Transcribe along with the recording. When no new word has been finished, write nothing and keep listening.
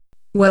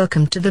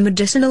Welcome to the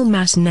Medicinal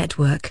Mass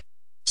Network.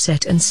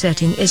 Set and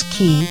setting is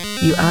key.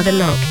 You are the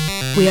log.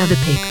 We are the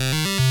pig.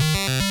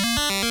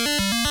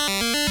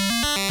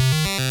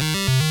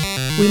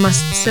 We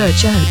must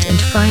search out and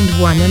find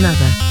one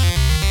another.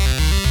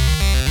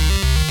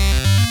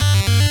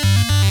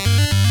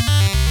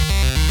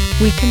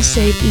 We can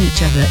save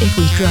each other if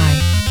we try.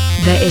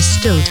 There is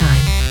still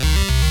time.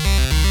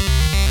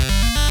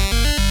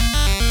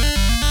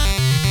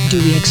 Do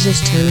we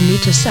exist only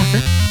to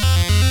suffer?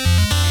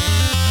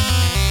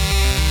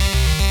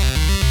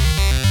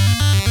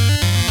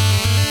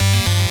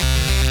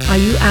 Are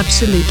you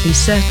absolutely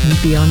certain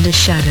beyond a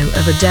shadow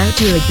of a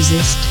doubt you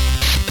exist?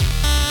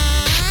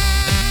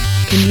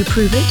 Can you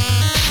prove it?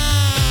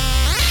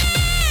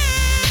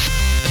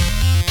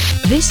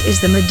 This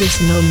is the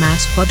Medicinal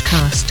Mass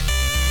Podcast.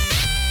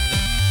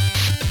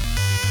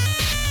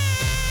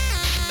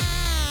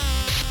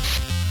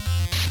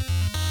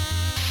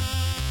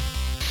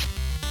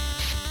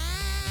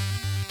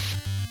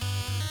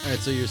 Alright,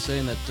 so you're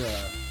saying that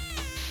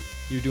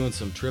you're doing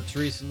some trips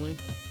recently?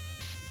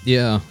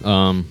 Yeah,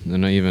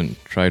 and I even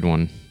tried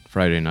one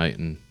Friday night,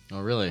 and Oh,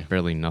 really?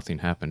 barely nothing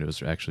happened. It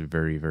was actually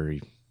very,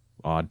 very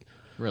odd.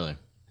 Really?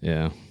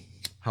 Yeah.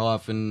 How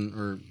often,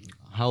 or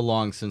how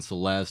long since the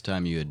last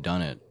time you had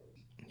done it?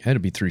 It had to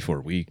be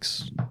 3-4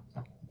 weeks.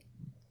 I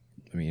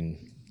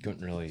mean,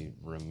 couldn't really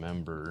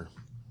remember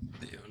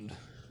the end.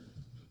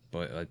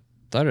 But I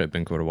thought it had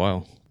been quite a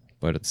while.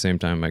 But at the same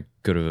time, I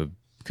could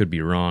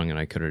be wrong, and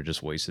I could have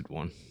just wasted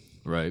one.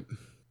 Right.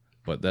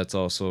 But that's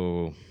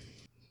also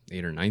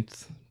 8th or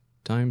 9th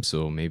time,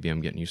 so maybe I'm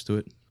getting used to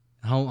it.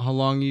 How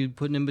long are you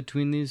putting in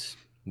between these?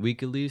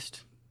 Week at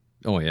least?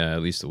 Oh yeah,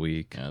 at least a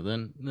week. Yeah,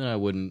 then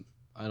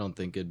I don't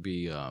think it'd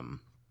be, what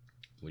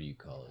do you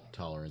call it?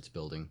 Tolerance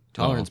building.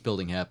 Tolerance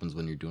building happens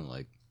when you're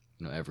doing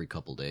every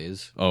couple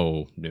days.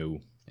 Oh, no.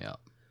 Yeah.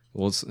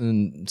 Well,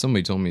 and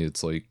somebody told me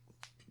it's like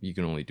you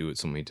can only do it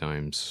so many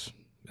times,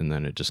 and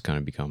then it just kind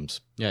of becomes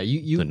Yeah,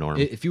 you the norm.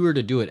 If you were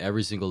to do it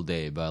every single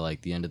day, by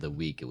like the end of the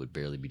week, it would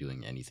barely be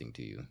doing anything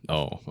to you.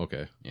 Oh,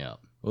 okay. Yeah.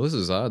 Well, this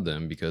is odd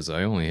then, because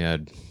I only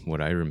had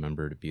what I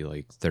remember to be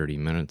like 30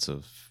 minutes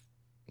of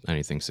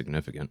anything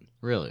significant.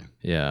 Really?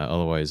 Yeah,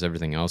 otherwise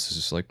everything else is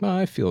just like, well,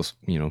 I feel,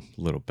 a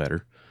little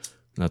better.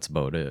 That's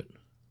about it.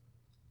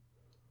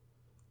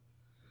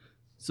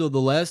 So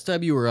the last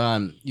time you were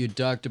on, you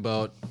talked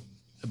about,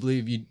 I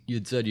believe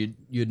you'd said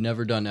you'd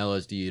never done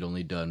LSD, you'd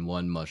only done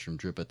one mushroom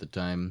trip at the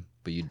time,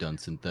 but you'd done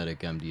synthetic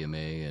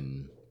MDMA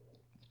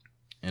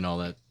and all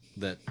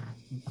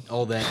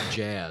that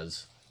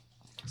jazz.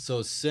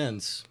 So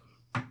since,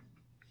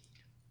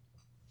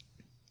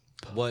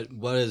 what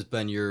has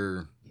been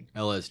your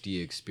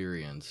LSD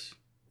experience?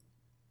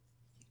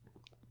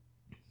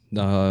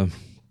 The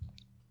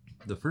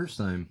first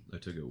time I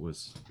took it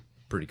was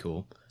pretty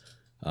cool,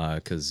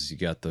 because you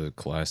got the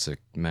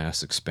classic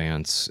mass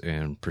expanse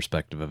and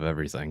perspective of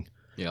everything.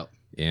 Yep.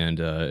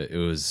 And it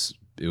was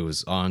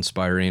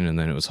awe-inspiring, and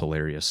then it was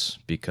hilarious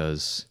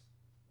because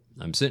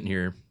I'm sitting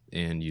here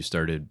and you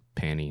started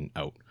panning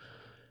out.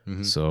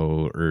 Mm-hmm.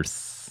 So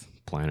Earth,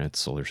 planets,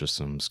 solar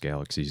systems,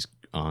 galaxies,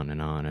 on and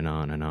on and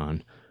on and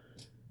on.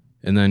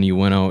 And then you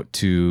went out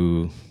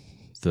to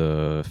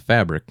the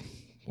fabric,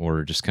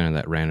 or just kind of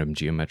that random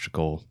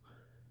geometrical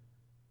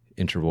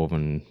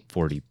interwoven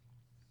 4D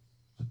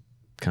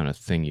kind of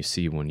thing you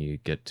see when you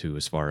get to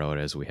as far out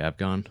as we have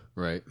gone.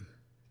 Right.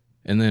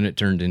 And then it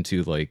turned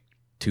into like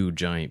two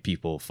giant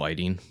people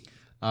fighting.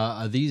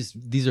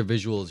 These are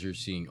visuals you're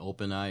seeing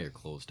open eye or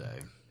closed eye?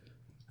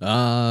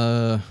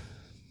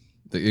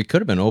 It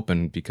could have been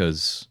open,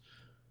 because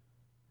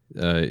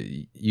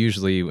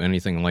usually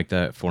anything like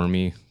that for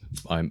me,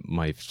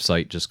 my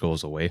sight just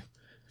goes away,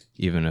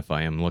 even if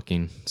I am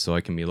looking. So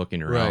I can be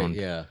looking around. Right,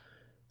 yeah.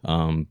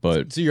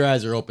 But so your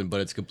eyes are open,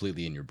 but it's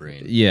completely in your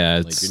brain.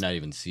 Yeah, like you're not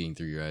even seeing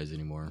through your eyes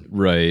anymore.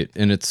 Right,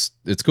 and it's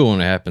cool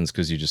when it happens,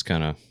 because you just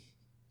kind of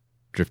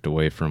drift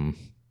away from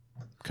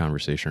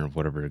conversation or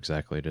whatever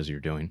exactly it is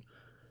you're doing.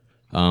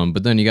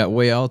 But then you got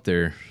way out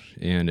there,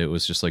 and it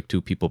was just like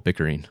two people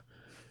bickering.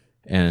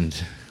 And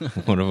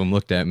one of them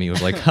looked at me and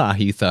was like, "Ha,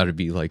 you thought it'd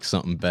be like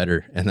something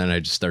better." And then I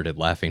just started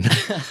laughing.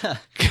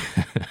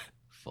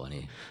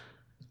 Funny.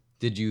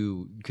 Could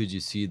you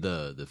see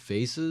the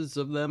faces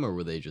of them, or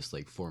were they just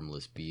like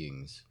formless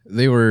beings?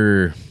 They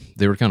were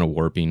kind of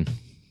warping.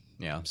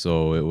 Yeah.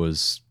 So it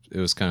was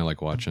kind of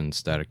like watching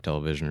static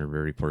television or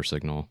very poor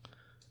signal,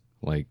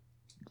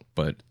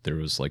 but there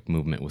was like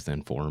movement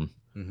within form.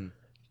 Mm-hmm.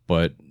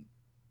 But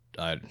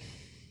at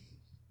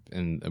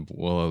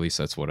least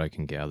that's what I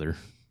can gather.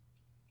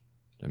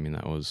 I mean,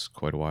 that was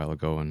quite a while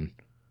ago. And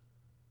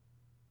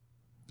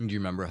do you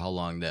remember how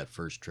long that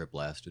first trip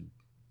lasted?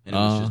 And it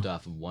was just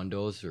off of one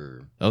dose,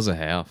 or? That was a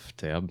half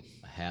tab.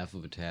 A half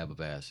of a tab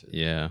of acid.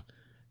 Yeah.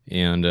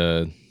 And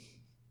there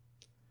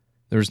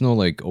was no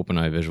like open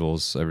eye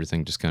visuals.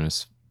 Everything just kind of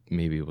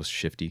maybe was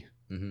shifty,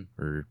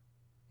 or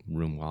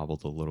room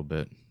wobbled a little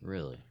bit.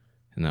 Really?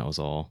 And that was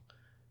all.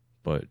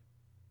 But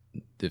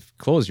if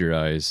close your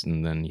eyes,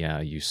 and then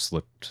you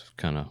slipped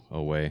kind of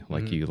away,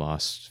 like you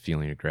lost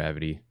feeling of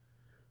gravity.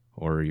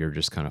 or you're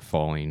just kind of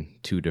falling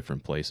two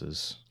different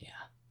places. Yeah.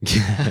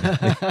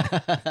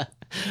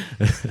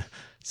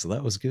 So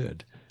that was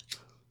good.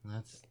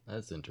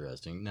 That's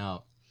interesting.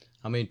 Now,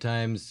 how many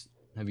times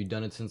have you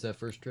done it since that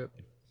first trip?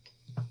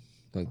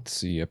 Let's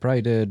see. I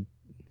probably did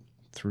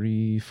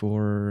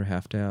 3-4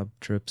 half tab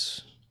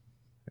trips,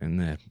 and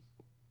that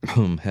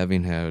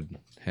having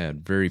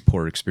had very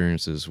poor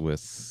experiences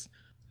with,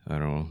 I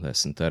don't know, that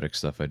synthetic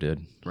stuff I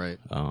did. Right.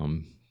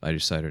 I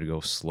decided to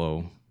go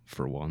slow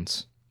for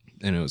once,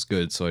 and it was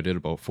good. So I did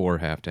about 4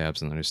 half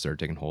tabs, and then I started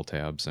taking whole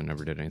tabs. I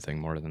never did anything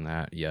more than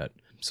that yet.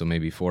 So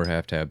maybe 4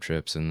 half tab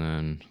trips, and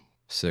then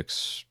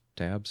 6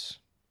 tabs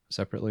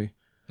separately.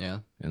 Yeah.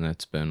 And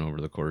that's been over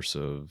the course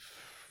of,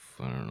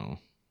 I don't know,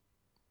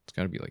 it's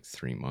got to be like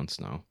 3 months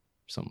now,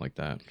 something like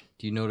that.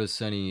 Do you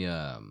notice any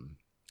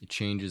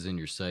changes in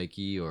your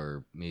psyche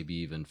or maybe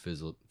even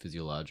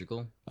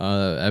physiological?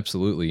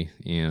 Absolutely.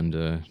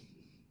 And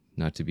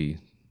not to be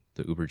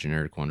the uber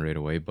generic one right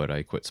away, but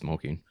I quit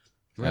smoking.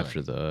 Really?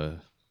 After the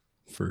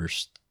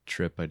first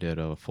trip I did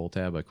a full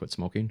tab, I quit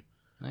smoking.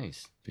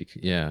 Nice.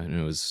 Yeah, and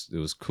it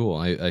was cool.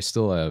 I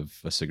still have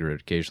a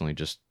cigarette occasionally,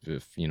 just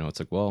if, it's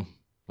like, well,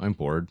 I'm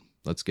bored,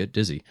 let's get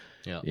dizzy.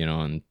 Yeah.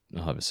 And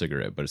I'll have a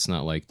cigarette, but it's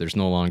not like there's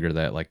no longer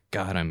that like,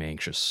 God, I'm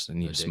anxious, I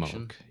need Addiction? to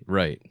smoke.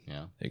 Right.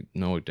 Yeah. Like,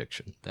 no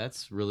addiction.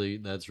 That's really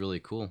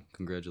cool.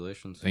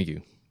 Congratulations. Thank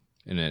you.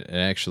 And it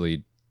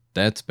actually,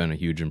 that's been a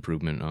huge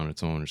improvement on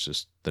its own. It's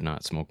just the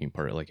not smoking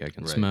part. Like I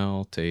can Right.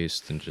 smell,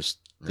 taste, and just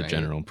the Right.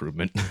 general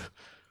improvement.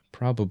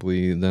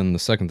 Probably then the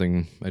second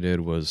thing I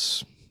did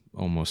was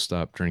almost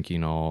stop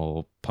drinking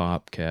all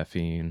pop,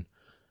 caffeine,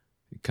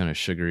 kind of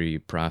sugary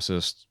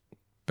processed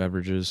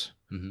beverages,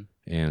 Mm-hmm.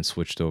 and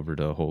switched over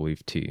to whole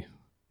leaf tea,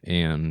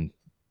 and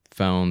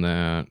found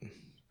that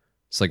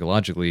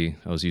psychologically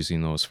I was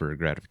using those for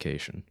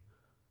gratification.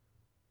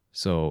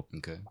 So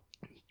Okay.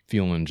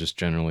 feeling just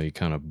generally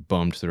kind of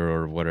bummed through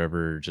or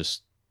whatever,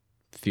 just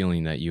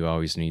feeling that you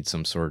always need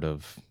some sort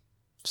of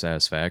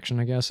satisfaction,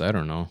 I guess. I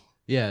don't know.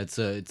 Yeah, it's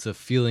a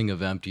feeling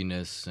of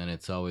emptiness, and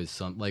it's always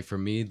some, like for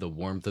me, the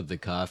warmth of the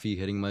coffee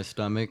hitting my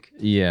stomach,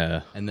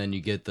 Yeah. and then you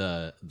get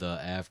the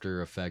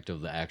after effect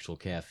of the actual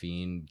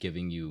caffeine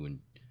giving you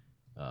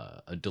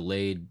a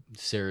delayed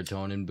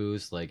serotonin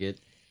boost. Like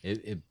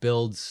it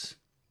builds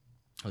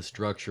a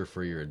structure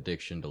for your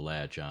addiction to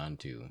latch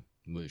onto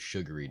with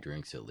sugary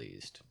drinks, at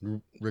least,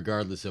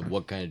 regardless of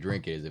what kind of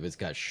drink it is. If it's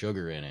got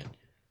sugar in it,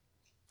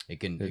 it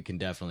can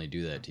definitely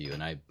do that to you.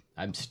 And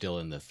I'm still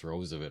in the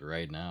throes of it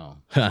right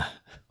now.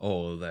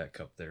 Oh, that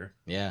cup there.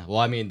 Yeah, well,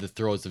 I mean, the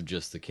throes of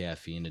just the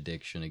caffeine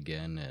addiction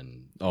again,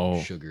 and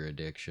Oh. sugar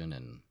addiction,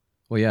 and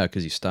Well, yeah,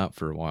 because you stopped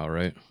for a while,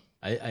 right?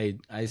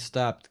 I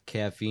stopped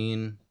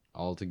caffeine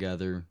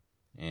altogether,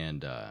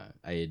 and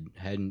I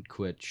hadn't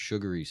quit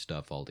sugary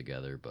stuff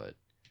altogether, but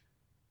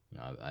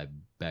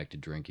I'm back to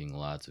drinking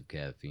lots of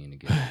caffeine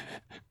again.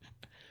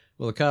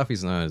 Well, the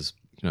coffee's not as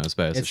as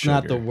bad as It's the sugar.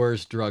 not the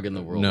worst drug in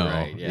the world, No,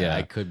 right? yeah.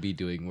 I could be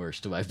doing worse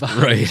to my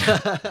body.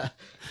 Right.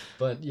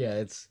 But yeah,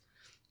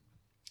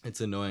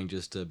 it's annoying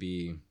just to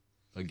be,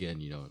 again,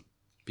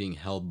 being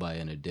held by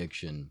an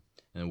addiction.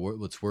 And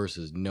what's worse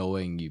is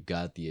knowing you've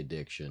got the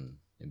addiction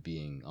and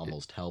being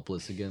almost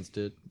helpless against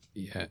it.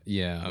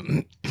 Yeah.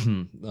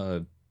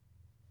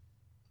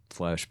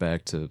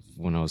 Flashback to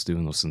when I was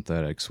doing those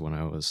synthetics, when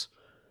I was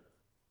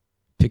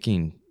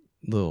picking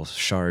little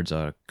shards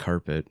out of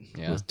carpet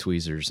Yeah. with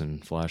tweezers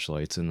and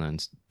flashlights, and then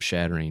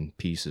shattering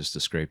pieces to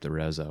scrape the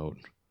res out.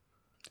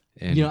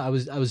 And I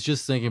was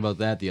just thinking about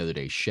that the other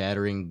day,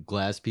 shattering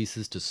glass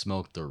pieces to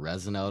smoke the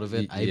resin out of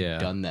it. I've Yeah.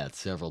 done that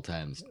several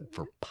times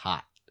for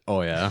pot.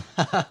 oh yeah,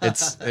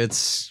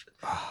 it's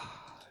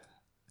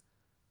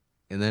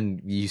and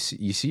then you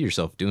see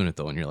yourself doing it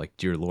though, and you're like,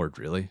 dear Lord,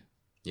 really?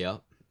 Yeah.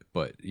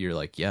 But you're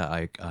like, yeah,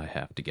 I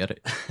have to get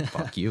it.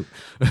 Fuck you.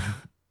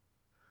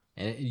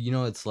 And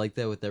it's like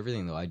that with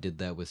everything, though. I did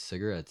that with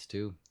cigarettes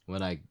too.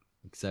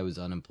 Because I was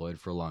unemployed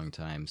for a long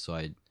time, so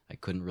I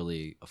couldn't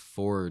really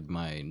afford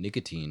my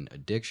nicotine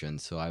addiction,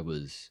 so I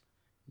was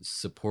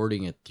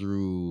supporting it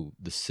through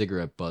the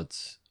cigarette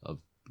butts of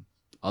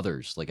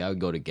others. Like I would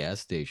go to gas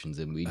stations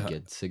and we'd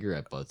get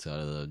cigarette butts out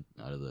of the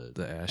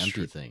The empty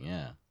ashtray. thing.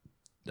 Yeah,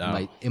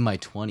 Oh, in my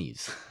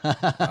 20s.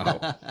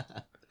 Ow.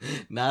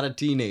 Not a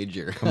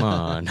teenager. come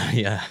on.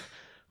 Yeah.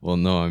 Well,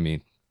 no, I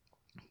mean,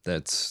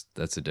 that's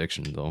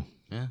addiction though.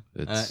 Yeah,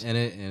 It's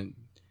and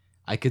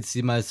I could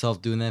see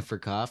myself doing that for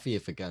coffee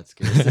if it got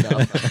scarce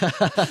enough.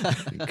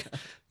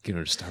 Get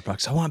her to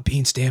Starbucks. I want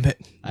beans, damn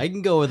it. I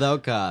can go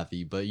without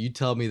coffee, but you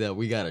tell me that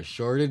we got a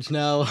shortage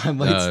now, I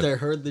might start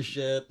hurting the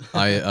shit.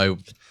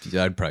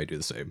 I'd probably do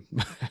the same.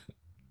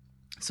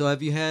 So,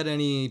 have you had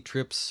any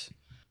trips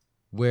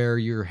where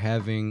you're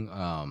having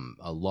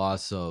a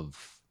loss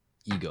of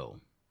ego?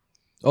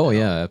 Oh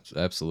yeah,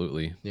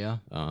 absolutely. Yeah.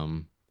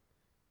 And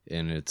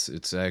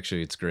it's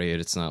actually great.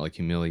 It's not like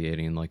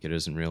humiliating like it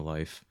is in real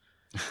life.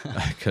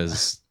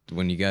 Because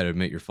when you got to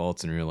admit your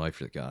faults in real life,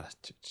 you're like,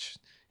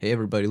 hey,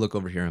 everybody, look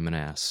over here. I'm an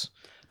ass.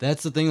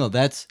 That's the thing, though.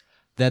 That's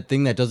that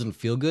thing that doesn't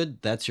feel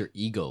good. That's your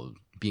ego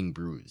being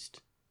bruised.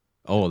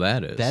 Oh,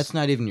 that is. That's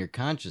not even your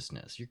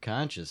consciousness. Your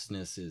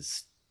consciousness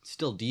is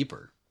still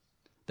deeper.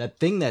 That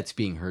thing that's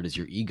being hurt is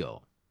your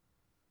ego.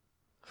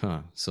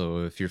 Huh.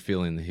 So if you're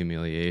feeling the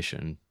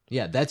humiliation,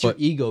 Yeah, that's your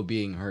ego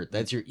being hurt.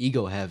 That's your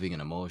ego having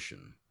an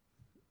emotion.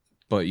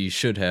 but you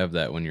should have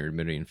that when you're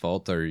admitting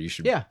fault, or you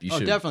should. Yeah, You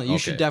should, definitely. You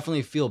okay. should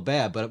definitely feel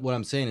bad. But what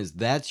I'm saying is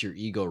that's your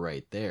ego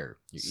right there.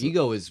 Your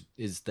ego is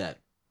that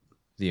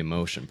The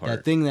emotion part.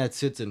 that thing that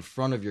sits in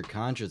front of your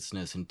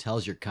consciousness and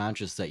tells your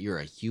conscious that you're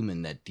a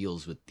human that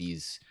deals with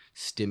these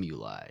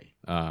stimuli.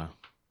 Well,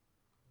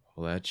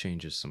 that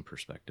changes some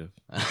perspective.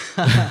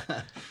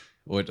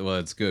 Well,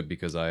 it's good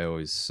because I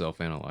always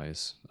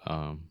self-analyze.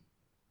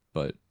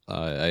 But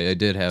I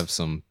did have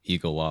some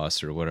ego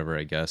loss or whatever,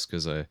 I guess,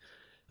 because I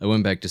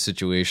went back to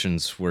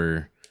situations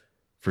where,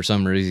 for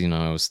some reason,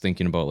 I was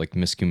thinking about like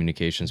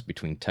miscommunications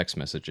between text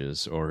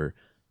messages or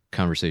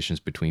conversations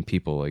between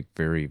people, like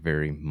very,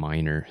 very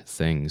minor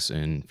things.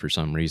 And for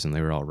some reason, they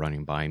were all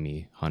running by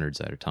me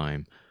hundreds at a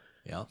time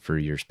for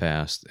years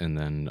past. And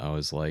then I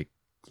was like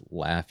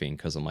laughing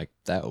because I'm like,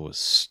 that was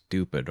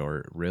stupid.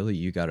 Or really,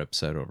 you got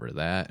upset over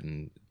that?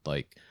 And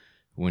like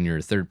when you're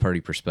a third party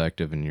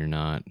perspective and you're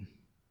not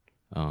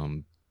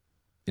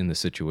in the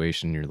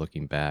situation, you're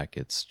looking back,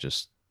 it's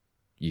just,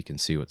 you can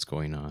see what's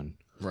going on.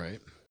 Right.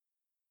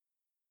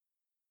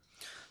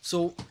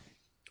 So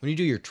when you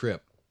do your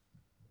trip,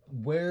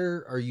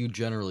 where are you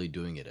generally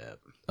doing it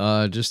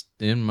at? Just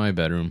in my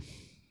bedroom.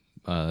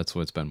 That's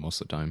what it's been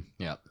most of the time.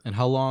 Yeah. And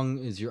how long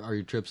are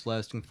your trips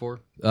lasting for?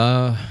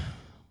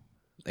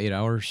 8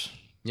 hours.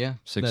 Yeah,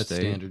 6 that's to 8.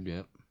 standard.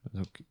 Yeah.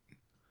 Okay.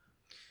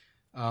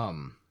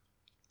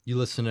 You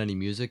listen to any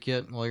music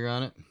yet while you're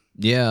on it?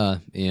 Yeah,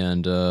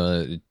 and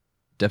it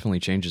definitely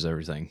changes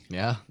everything.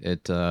 Yeah.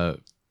 It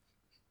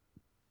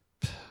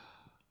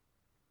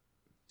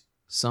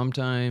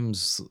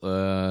sometimes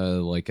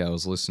like I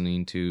was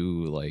listening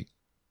to like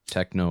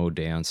techno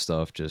dance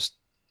stuff, just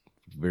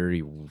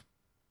very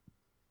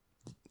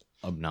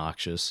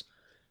obnoxious,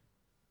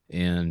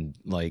 and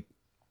like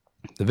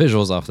the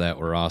visuals off that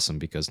were awesome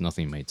because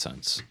nothing made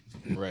sense.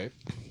 Right.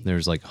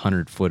 There's like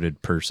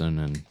 100-footed person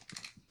and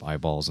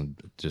eyeballs and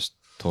just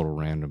total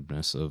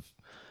randomness of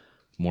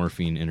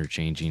morphine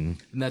interchanging.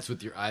 And that's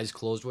with your eyes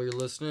closed while you're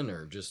listening,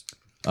 or just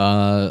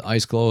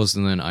Eyes closed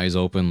and then eyes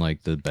open,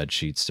 like the bed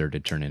sheets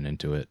started turning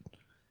into it,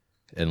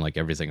 and like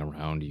everything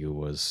around you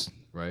was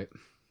right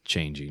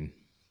changing.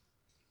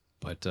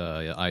 But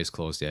eyes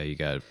closed, yeah, you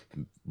got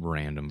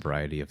random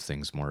variety of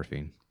things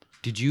morphing.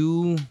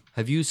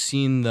 Have you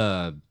seen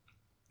the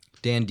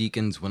Dan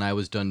Deacon's When I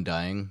Was Done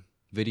Dying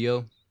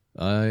video?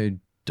 I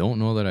don't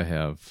know that I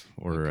have,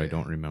 or Okay. I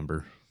don't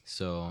remember.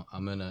 So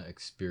I'm gonna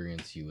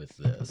experience you with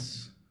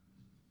this.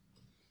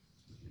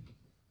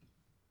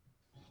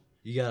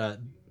 You gotta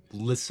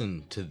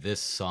listen to this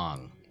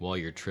song while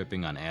you're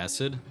tripping on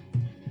acid.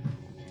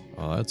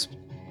 Oh, that's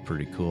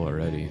pretty cool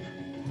already.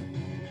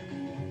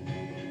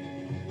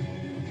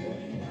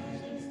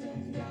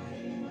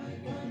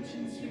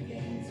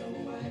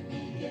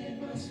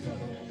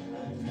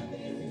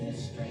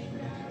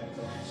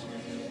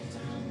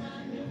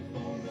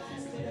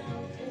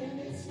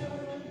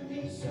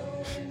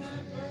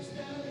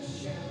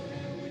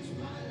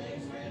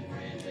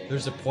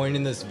 There's a point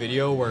in this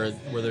video where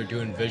they're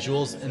doing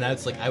visuals, and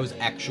that's like I was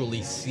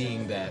actually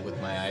seeing that with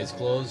my eyes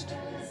closed.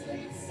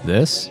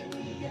 This?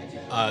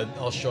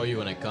 I'll show you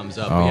when it comes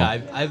up. Oh. But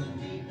yeah,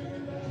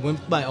 I've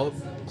with my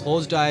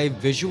closed eye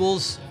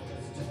visuals,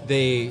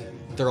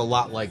 they're a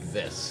lot like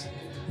this.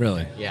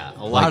 Really? Yeah,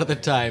 a lot of the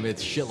time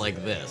it's shit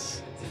like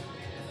this.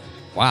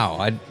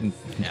 Wow, I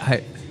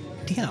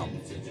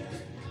damn.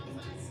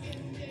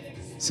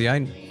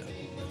 See,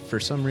 for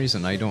some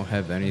reason I don't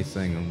have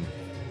anything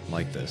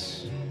like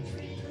this,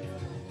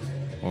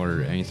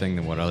 or anything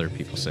than what other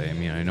people say. I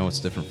mean, I know it's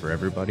different for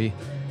everybody,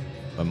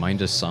 but mine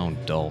just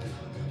sound dull.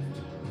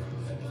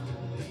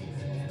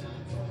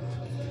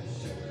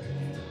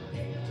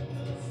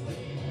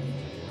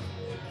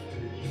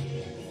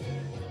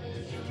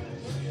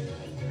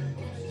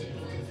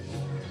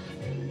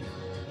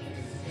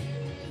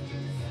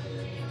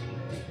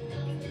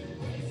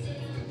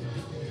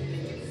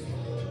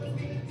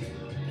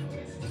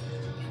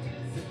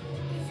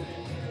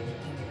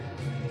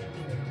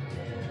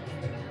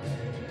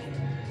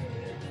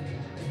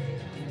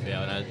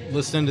 Yeah, when I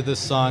listened to this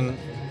song,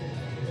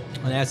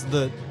 and that's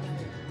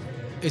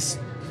it's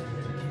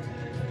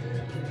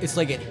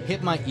like it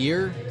hit my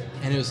ear,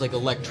 and it was like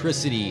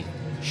electricity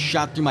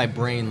shot through my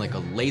brain like a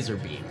laser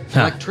beam.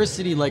 Huh.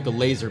 Electricity like a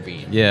laser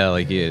beam. Yeah,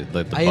 like the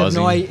buzzing. I have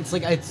no idea. It's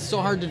like it's so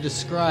hard to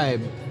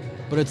describe,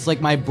 but it's like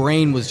my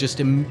brain was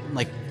just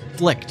like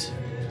flicked.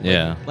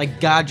 Yeah. Like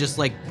God just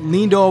like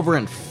leaned over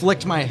and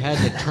flicked my head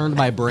and turned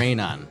my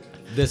brain on.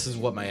 This is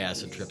what my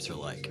acid trips are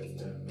like.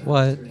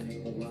 What?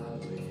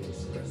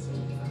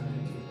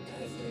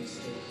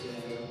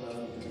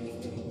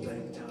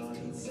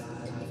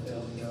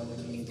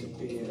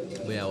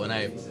 But yeah,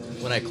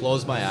 when I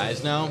close my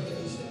eyes now,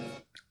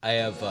 I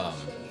have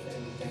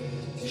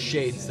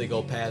shades that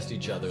go past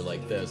each other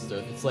like this.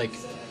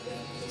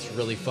 It's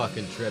really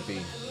fucking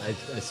trippy.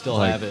 I still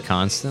like have it.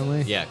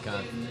 constantly. Yeah,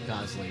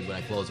 constantly when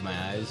I close my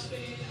eyes.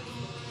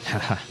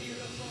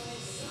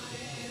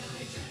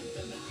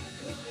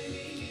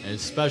 And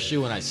especially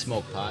when I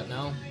smoke pot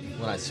now.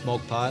 When I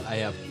smoke pot, I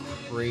have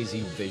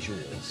crazy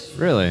visuals.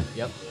 Really?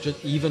 Yep.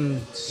 Just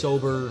even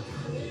sober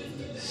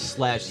 /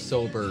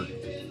 sober,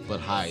 but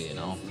high, you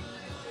know?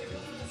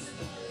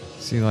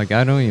 See, like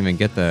I don't even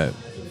get that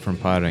from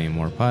pot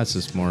anymore. Pot's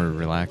just more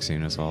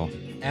relaxing. Is all.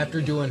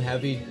 After doing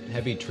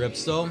heavy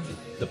trips, though,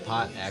 the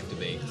pot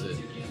activates it.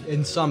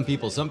 In some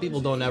people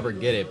don't ever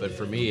get it, but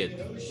for me,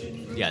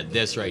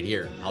 this right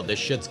here, how this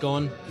shit's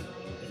going.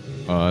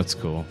 Oh, that's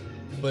cool.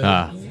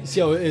 But see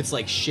how it's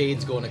like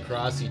shades going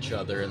across each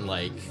other, and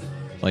like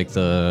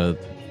the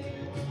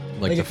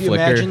if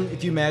flicker.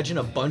 you imagine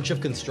a bunch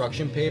of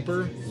construction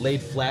paper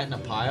laid flat in a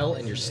pile,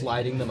 and you're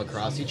sliding them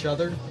across each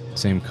other.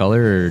 Same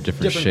color or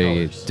different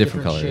shades? Colors,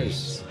 Different colors.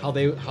 Shades.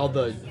 How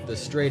the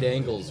straight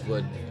angles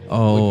would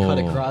cut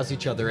across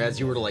each other as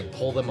you were to like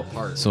pull them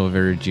apart. So a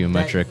very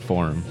geometric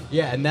form.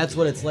 Yeah, and that's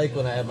what it's like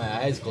when I have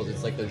my eyes closed.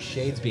 It's like there's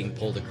shades being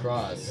pulled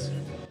across.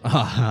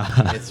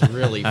 It's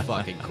really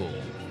fucking cool.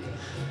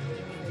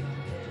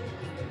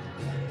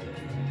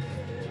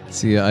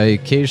 See, I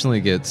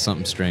occasionally get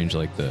something strange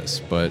like this,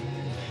 but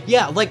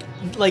Yeah, like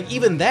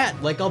even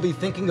that, like I'll be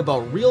thinking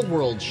about real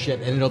world shit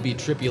and it'll be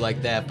trippy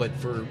like that, but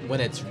for when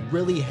it's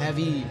really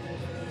heavy,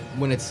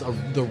 when it's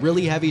the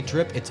really heavy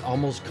trip, it's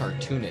almost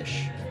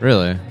cartoonish.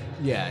 really,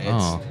 Yeah,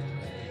 it's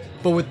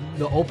but with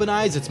the open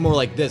eyes, it's more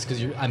like this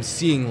because I'm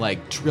seeing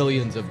like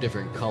trillions of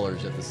different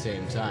colors at the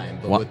same time.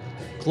 But with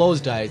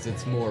closed eyes,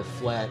 it's more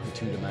flat and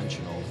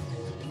two-dimensional.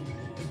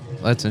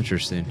 That's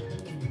interesting.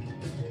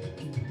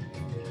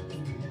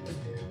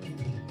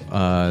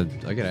 I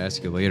gotta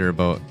ask you later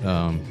about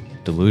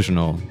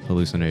delusional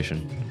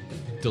hallucination.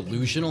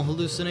 Delusional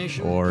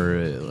hallucination? Or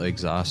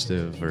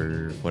exhaustive,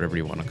 or whatever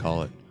you want to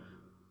call it.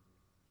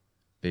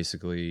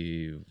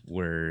 Basically,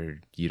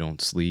 where you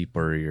don't sleep,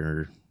 or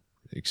you're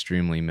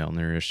extremely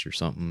malnourished, or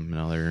something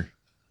another,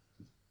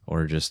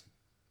 or just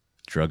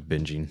drug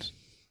binging.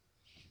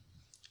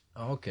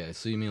 Okay,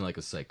 so you mean like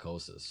a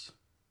psychosis?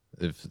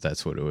 If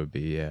that's what it would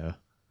be, yeah.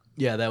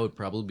 Yeah, that would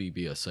probably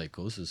be a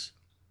psychosis.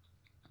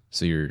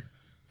 So you're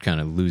kind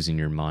of losing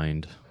your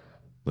mind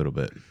a little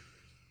bit.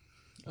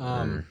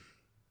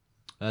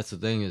 That's the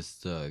thing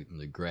is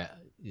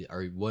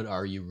what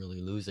are you really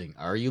losing?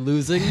 Are you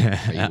losing?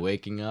 Are you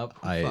waking up?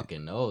 Who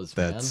fucking knows,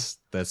 man?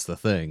 That's the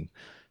thing.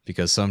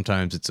 Because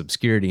sometimes it's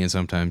obscurity and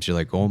sometimes you're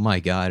like, oh my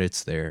God,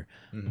 it's there.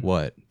 Mm-hmm.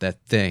 What?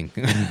 That thing.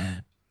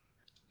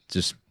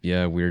 Just,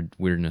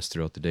 weirdness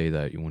throughout the day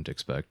that you wouldn't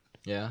expect.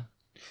 Yeah.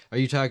 Are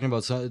you talking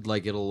about something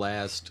like it'll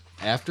last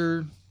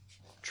after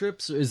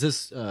trips? Is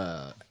this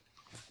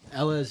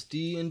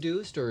LSD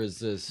induced or is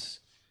this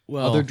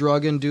other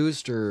drug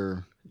induced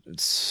or?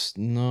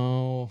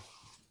 No.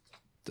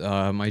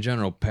 My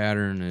general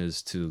pattern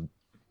is to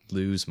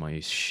lose my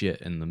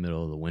shit in the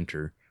middle of the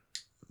winter.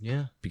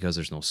 Yeah. Because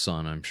there's no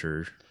sun, I'm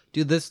sure.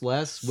 Dude, this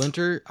last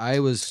winter, I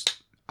was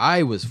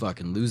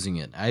fucking losing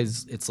it.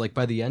 It's like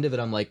by the end of it,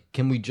 I'm like,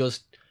 can we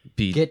just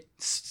get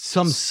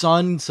some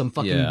sun, some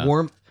fucking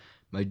warmth?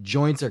 My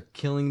joints are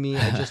killing me.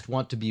 I just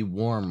want to be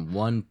warm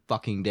one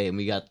fucking day. And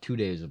we got 2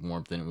 days of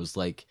warmth, and it was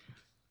like,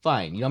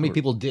 fine. You know how many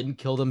people didn't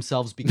kill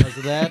themselves because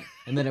of that?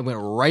 And then it went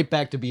right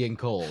back to being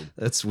cold.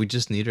 We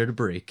just needed a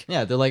break.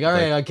 Yeah, they're like, all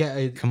right, I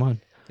can't. Come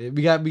on.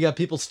 We got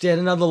people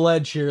standing on the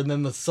ledge here, and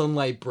then the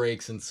sunlight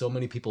breaks, and so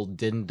many people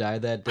didn't die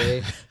that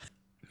day.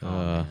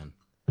 Man.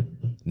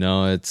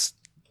 No,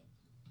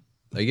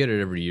 I get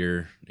it every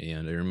year,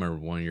 and I remember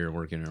one year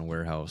working in a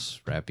warehouse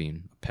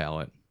wrapping a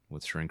pallet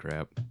with shrink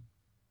wrap,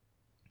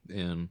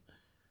 and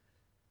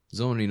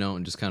zoning out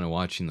and just kind of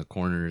watching the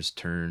corners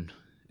turn,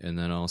 and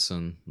then all of a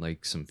sudden,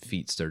 like some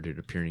feet started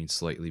appearing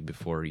slightly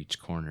before each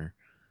corner,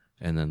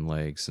 and then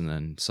legs, and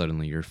then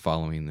suddenly you're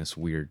following this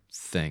weird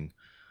thing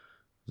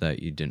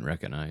that you didn't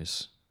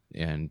recognize,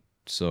 and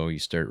so you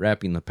start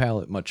wrapping the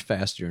pallet much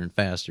faster and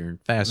faster and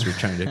faster,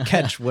 trying to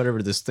catch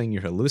whatever this thing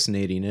you're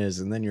hallucinating is,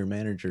 and then your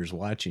manager's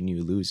watching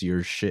you lose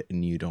your shit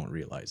and you don't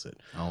realize it.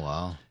 Oh,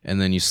 wow. And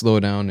then you slow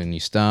down and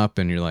you stop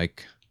and you're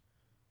like,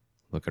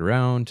 look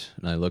around,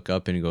 and I look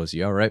up and he goes,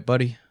 you all right,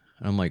 buddy?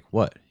 And I'm like,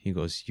 what? He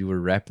goes, you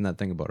were wrapping that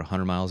thing about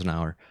 100 miles an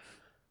hour.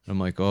 And I'm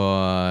like,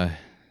 I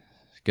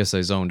guess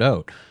I zoned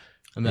out.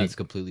 And that's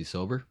completely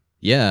sober?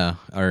 Yeah,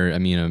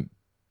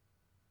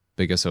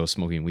 I guess I was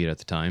smoking weed at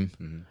the time.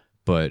 Mm-hmm.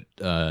 But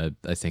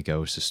I think I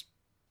was just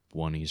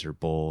oneies or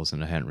bowls,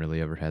 and I hadn't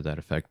really ever had that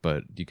effect.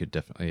 But you could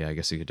definitely, I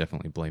guess you could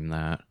definitely blame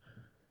that.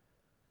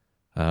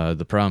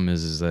 The problem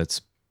is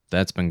that's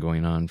been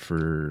going on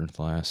for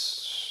the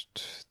last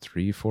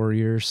 3-4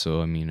 years.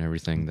 So I mean,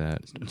 everything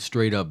that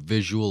straight up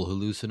visual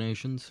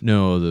hallucinations.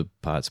 No, the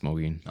pot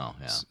smoking. Oh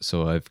yeah.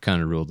 So I've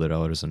kind of ruled it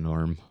out as a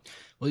norm.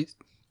 Well,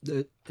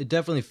 it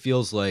definitely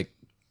feels like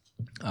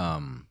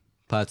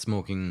pot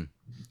smoking.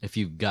 If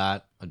you've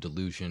got a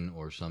delusion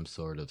or some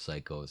sort of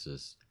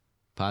psychosis,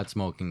 pot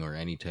smoking or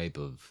any type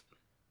of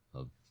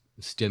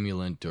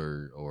stimulant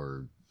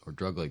or or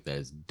drug like that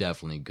is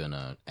definitely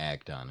gonna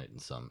act on it in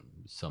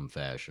some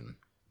fashion.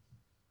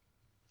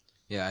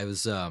 Yeah, I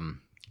was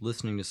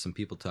listening to some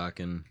people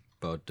talking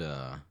about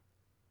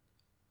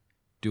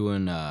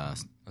doing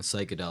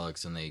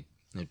psychedelics, and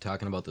they're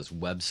talking about this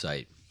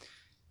website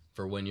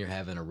for when you're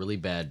having a really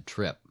bad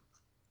trip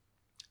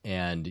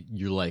and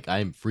you're like,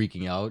 I'm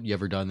freaking out. You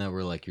ever done that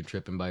where like you're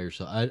tripping by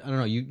yourself? I don't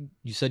know. You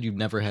said you've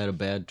never had a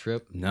bad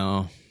trip.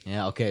 No.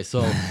 Yeah. Okay.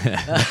 So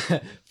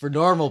for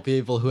normal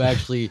people who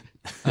actually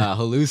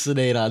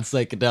hallucinate on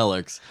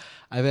psychedelics,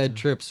 I've had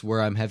trips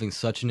where I'm having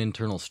such an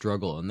internal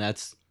struggle, and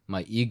that's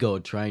my ego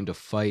trying to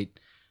fight,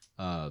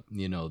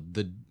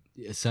 the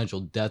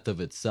essential death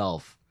of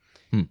itself.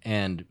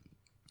 And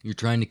you're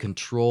trying to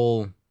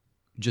control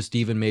just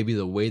even maybe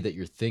the way that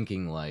you're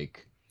thinking,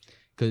 like,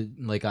 cause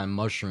like on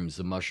mushrooms,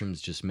 the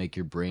mushrooms just make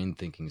your brain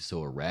thinking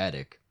so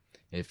erratic.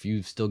 If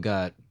you've still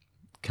got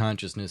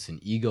consciousness and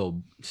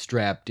ego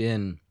strapped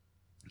in,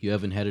 you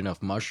haven't had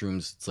enough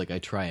mushrooms. It's like I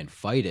try and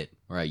fight it,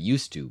 or I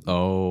used to.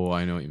 Oh,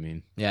 I know what you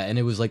mean. Yeah, and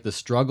it was like the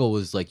struggle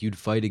was like you'd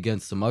fight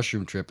against the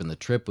mushroom trip, and the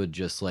trip would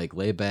just like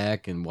lay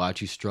back and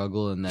watch you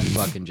struggle, and then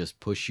fucking just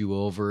push you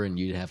over, and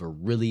you'd have a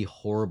really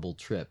horrible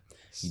trip.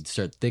 You'd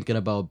start thinking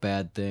about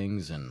bad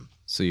things, and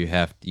So you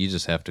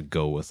just have to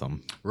go with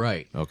them.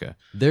 right. Okay.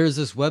 There's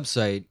this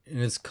website, and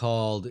it's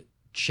called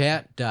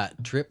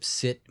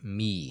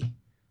chat.tripsitme.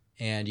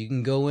 And you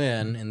can go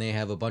in, and they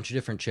have a bunch of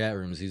different chat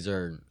rooms. These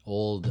are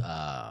old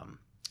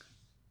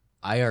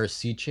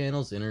IRC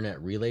channels, Internet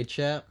Relay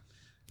Chat.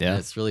 Yeah. And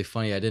it's really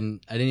funny. I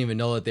didn't even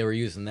know that they were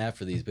using that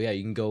for these. But yeah,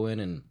 you can go in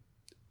and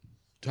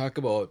talk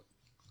about.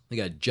 They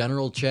got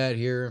general chat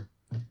here.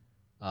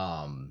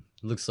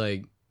 Looks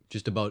like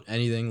just about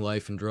anything,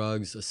 life and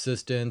drugs,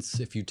 assistance.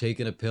 If you've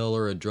taken a pill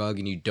or a drug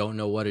and you don't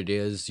know what it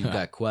is, you've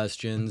got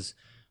questions.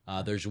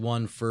 There's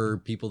one for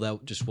people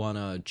that just want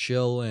to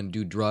chill and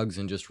do drugs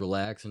and just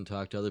relax and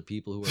talk to other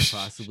people who are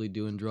possibly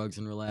doing drugs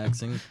and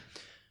relaxing.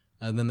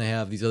 And then they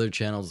have these other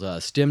channels,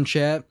 Stim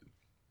Chat.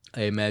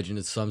 I imagine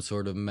it's some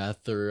sort of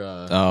meth or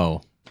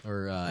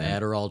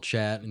Adderall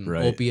chat, and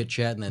Right. opiate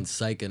chat, and then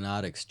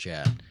Psychonautics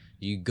Chat.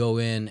 You go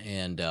in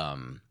and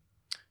you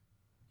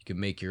can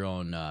make your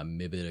own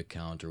Mibit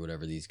account or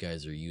whatever these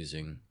guys are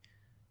using,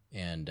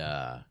 and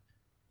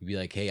you'd be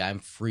like, "Hey,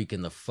 I'm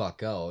freaking the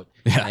fuck out,"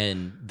 Yeah.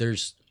 and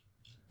there's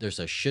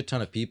a shit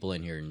ton of people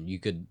in here, and you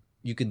could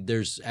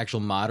there's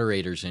actual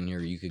moderators in here.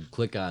 You could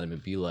click on them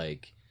and be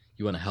like,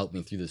 "You want to help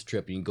me through this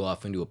trip?" And you can go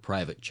off into a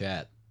private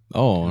chat.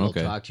 Oh, And they'll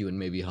okay. talk to you and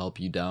maybe help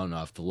you down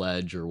off the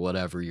ledge or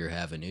whatever you're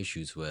having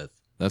issues with.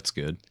 That's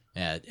good.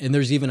 And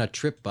there's even a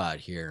trip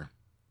bot here.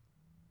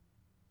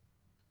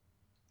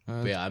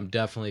 But yeah, I'm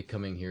definitely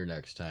coming here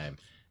next time.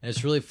 And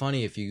it's really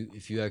funny if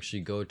you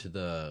actually go to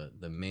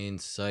the main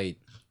site.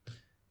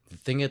 The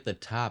thing at the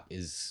top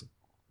is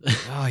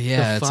Oh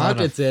yeah, the it's font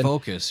out it's of in,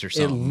 focus or it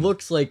something.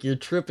 looks like you're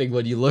tripping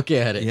when you look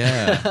at it.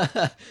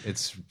 Yeah.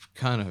 It's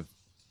kind of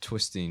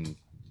twisting.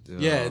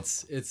 Yeah,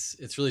 it's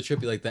really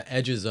trippy. Like the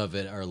edges of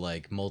it are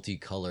like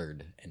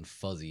multicolored and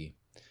fuzzy.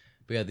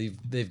 But yeah,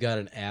 they've got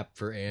an app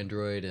for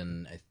Android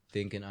and I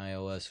think an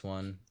iOS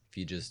one. If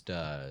you just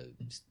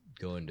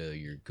go into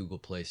your Google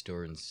Play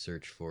Store and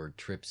search for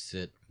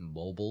TripSit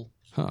Mobile,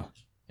 Huh.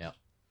 yeah,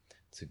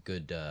 it's a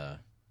good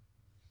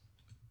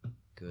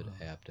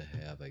app to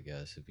have, I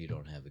guess, if you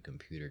don't have a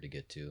computer to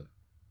get to.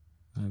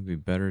 That'd be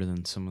better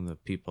than some of the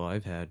people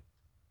I've had.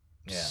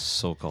 Yeah.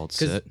 So-called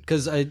sit.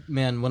 Because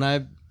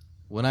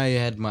when I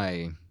had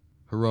my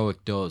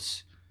heroic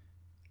dose,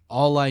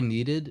 all I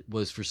needed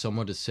was for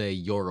someone to say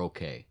you're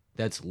okay.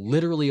 That's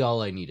literally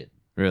all I needed.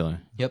 Really?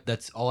 Yep,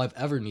 that's all I've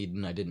ever needed,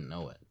 and I didn't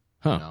know it.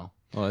 Huh. You know?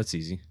 Oh, that's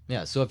easy.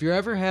 Yeah. So if you're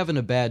ever having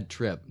a bad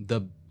trip,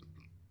 the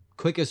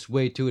quickest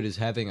way to it is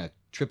having a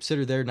trip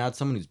sitter there, not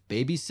someone who's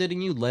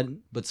babysitting you,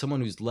 but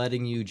someone who's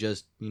letting you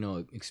just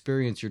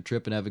experience your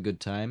trip and have a good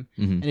time.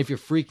 Mhm. And if you're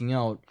freaking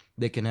out,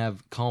 they can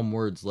have calm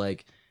words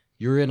like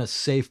you're in a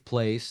safe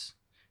place,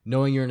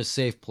 knowing you're in a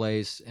safe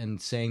place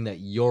and saying that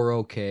you're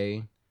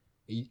okay.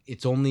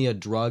 It's only a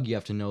drug. You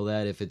have to know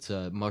that. If it's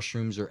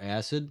mushrooms or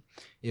acid,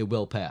 it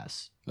will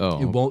pass.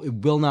 Oh. It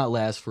will not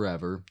last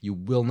forever. You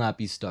will not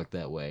be stuck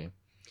that way.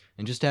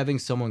 And just having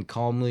someone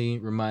calmly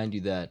remind you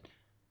that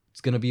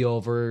it's going to be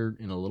over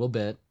in a little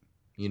bit,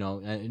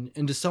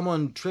 and to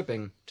someone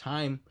tripping,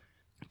 time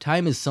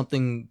is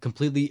something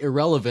completely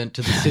irrelevant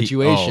to the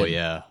situation. Oh,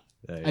 yeah.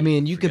 I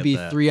mean, you could forget be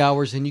that. 3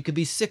 hours in, you could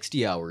be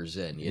 60 hours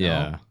in,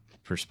 Yeah.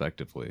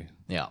 Prospectively.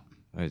 Yeah.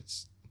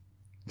 It's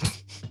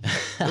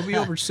it'll be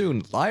over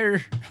soon,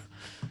 liar.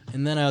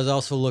 And then I was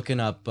also looking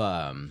up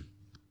on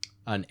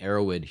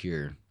Arrowwood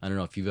here. I don't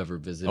know if you've ever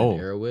visited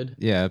Arrowwood.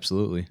 Yeah,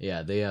 absolutely.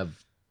 Yeah, they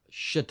have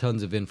shit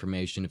tons of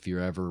information if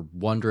you're ever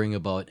wondering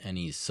about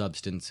any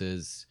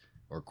substances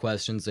or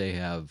questions. They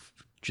have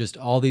just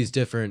all these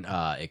different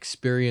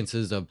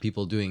experiences of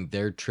people doing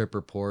their trip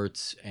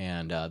reports.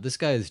 And this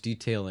guy is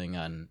detailing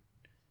on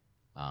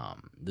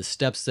the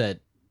steps that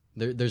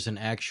there's an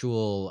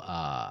actual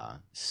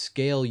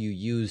scale you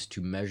use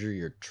to measure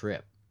your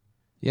trip.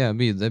 Yeah,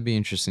 that'd be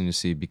interesting to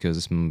see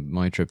because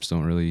my trips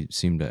don't really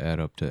seem to add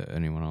up to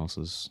anyone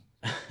else's.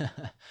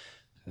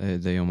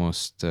 They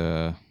almost do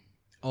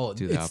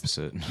the it's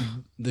opposite.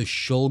 the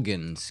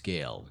Shulgin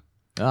scale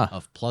Ah,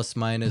 of plus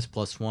minus,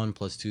 plus 1,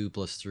 plus 2,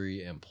 plus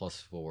 3, and plus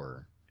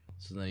 4.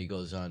 So then he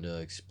goes on to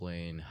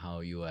explain how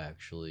you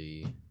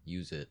actually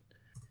use it.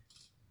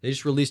 They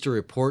just released a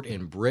report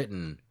in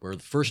Britain where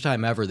the first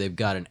time ever they've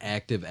got an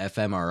active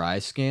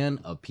fMRI scan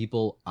of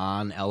people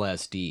on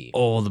LSD.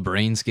 oh, the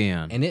brain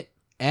scan. And it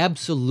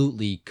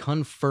absolutely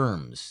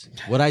confirms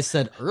what I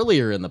said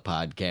earlier in the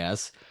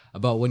podcast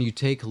about when you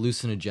take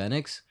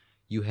hallucinogenics,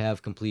 you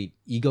have complete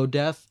ego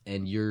death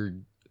and you're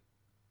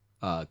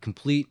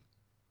complete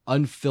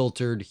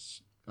unfiltered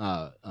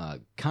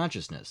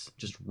consciousness,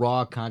 just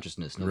raw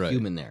consciousness, no Right.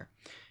 human there.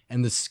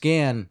 And the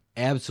scan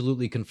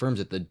absolutely confirms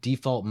it. The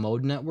default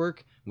mode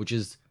network, which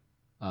is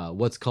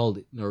what's called,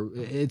 or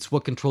it's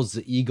what controls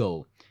the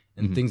ego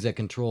and things that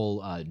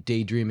control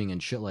daydreaming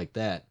and shit like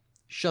that,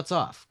 shuts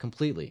off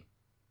completely.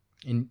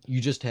 And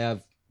you just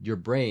have your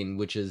brain,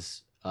 which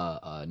is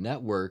a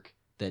network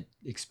that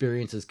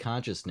experiences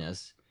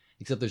consciousness,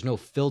 except there's no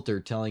filter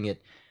telling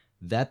it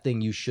that thing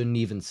you shouldn't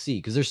even see.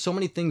 Because there's so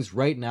many things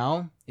right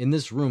now in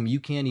this room you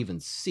can't even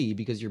see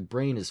because your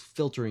brain is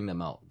filtering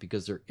them out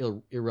because they're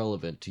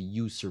irrelevant to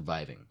you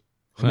surviving.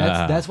 And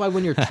that's why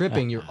when you're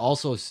tripping, you're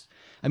also...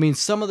 I mean,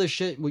 some of the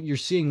shit what you're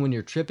seeing when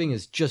you're tripping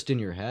is just in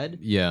your head.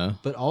 Yeah.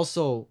 But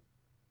also...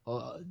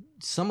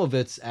 some of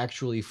it's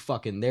actually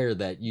fucking there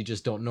that you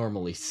just don't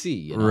normally see.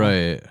 You know?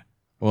 Right.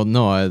 Well,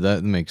 no,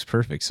 that makes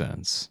perfect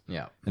sense.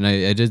 Yeah. And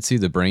I did see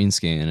the brain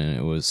scan, and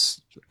it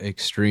was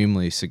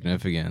extremely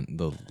significant.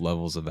 The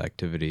levels of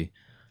activity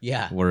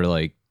Yeah. were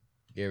like,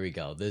 Here we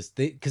go.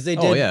 Because they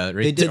did. oh yeah, right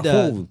They did.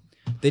 there.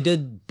 They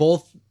did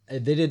both.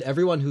 They did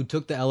everyone who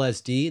took the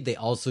LSD. They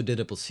also did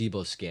a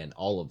placebo scan.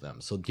 All of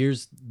them. So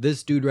here's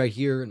this dude right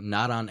here,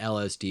 not on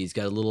LSD. He's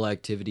got a little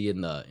activity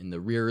in the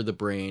rear of the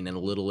brain and a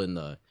little in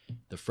the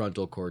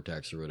frontal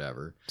cortex or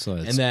whatever. So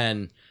And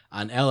then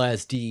on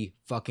LSD,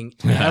 fucking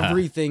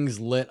everything's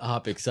lit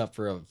up except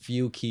for a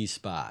few key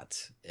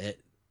spots.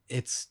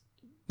 It's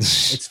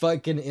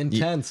fucking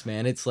intense,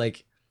 man. It's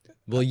like,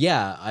 well,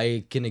 yeah,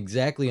 I can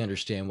exactly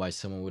understand why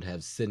someone would have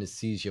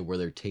synesthesia where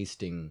they're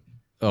tasting,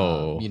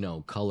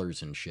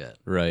 colors and shit.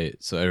 right.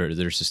 So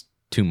there's just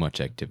too much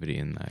activity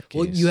in that case.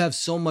 Well, you have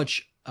so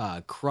much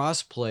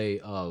crossplay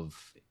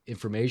of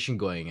information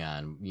going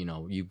on. You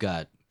know, you've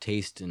got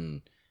taste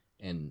and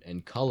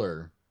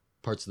color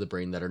parts of the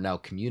brain that are now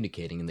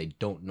communicating and they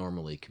don't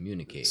normally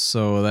communicate.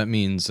 So that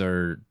means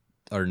our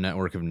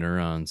network of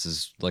neurons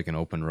is like an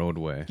open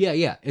roadway.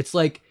 Yeah. It's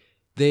like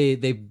they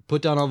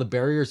put down all the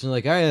barriers and they're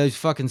like, all right, there's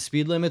fucking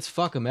speed limits.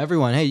 Fuck them,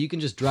 everyone. Hey, you can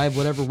just drive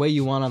whatever way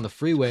you want on the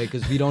freeway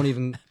because we don't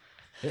even.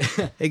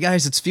 Hey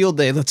guys, it's field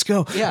day. Let's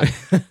go. Yeah,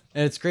 and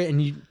it's great,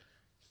 and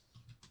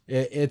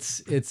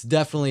it's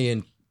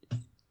definitely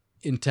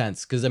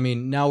intense because I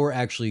mean now we're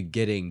actually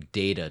getting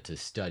data to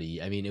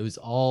study. I mean it was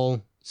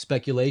all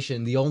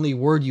speculation. The only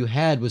word you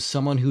had was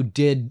someone who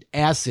did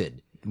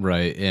acid.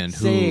 Right, and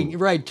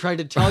trying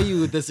to tell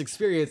you this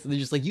experience, and they're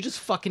just like, you just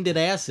fucking did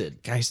acid.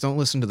 guys, don't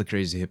listen to the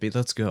crazy hippie.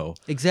 Let's go.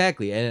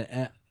 Exactly,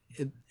 and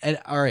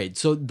all right.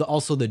 So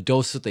also the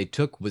dose that they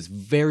took was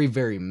very,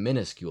 very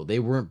minuscule. They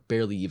weren't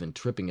barely even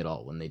tripping at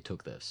all when they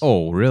took this.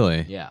 Oh,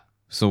 really? Yeah.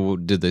 So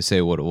did they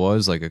say what it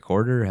was? Like a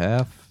quarter,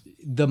 half?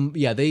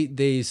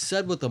 They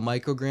said what the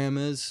microgram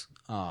is.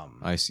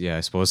 I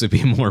suppose it'd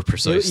be more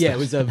precise. It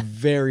was a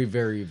very,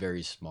 very,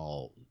 very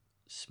small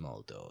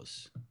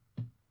dose.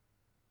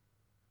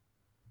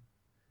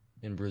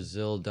 In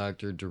Brazil,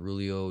 Dr.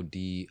 Derulio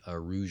de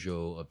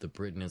Arujo of the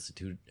Britain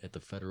Institute at the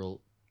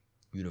Federal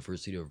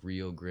University of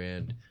Rio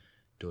Grande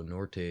do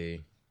Norte,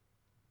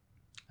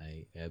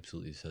 I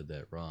absolutely said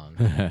that wrong,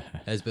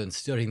 has been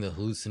studying the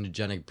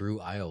hallucinogenic brew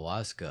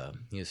ayahuasca.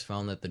 He has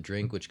found that the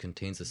drink, which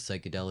contains a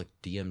psychedelic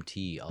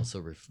DMT,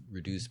 also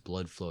reduced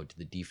blood flow to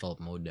the default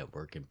mode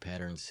network in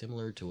patterns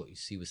similar to what you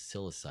see with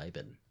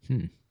psilocybin.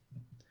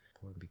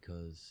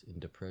 Because in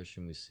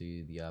depression, we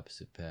see the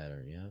opposite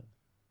pattern, yeah?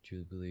 Do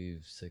you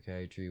believe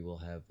psychiatry will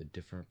have a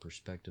different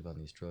perspective on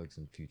these drugs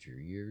in future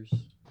years?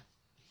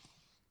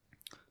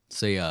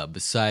 Say,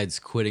 besides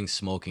quitting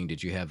smoking,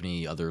 did you have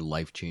any other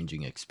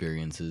life-changing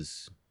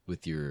experiences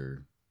with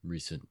your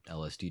recent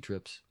LSD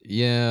trips?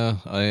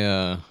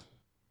 Yeah,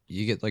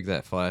 you get like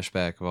that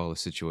flashback of all the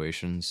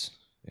situations,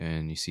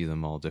 and you see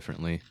them all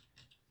differently,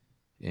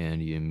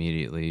 and you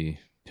immediately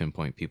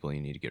pinpoint people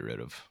you need to get rid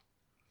of.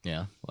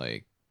 Yeah.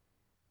 Like,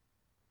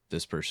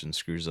 this person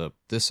screws up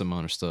this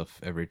amount of stuff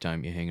every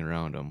time you hang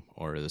around them,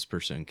 or this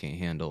person can't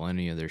handle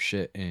any of their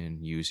shit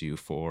and use you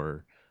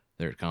for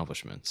their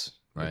accomplishments.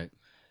 Right.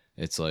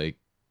 It's like,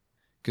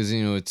 because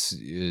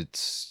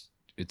it's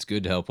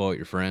good to help out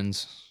your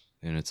friends,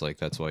 and it's like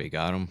that's why you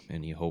got them,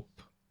 and you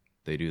hope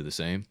they do the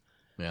same.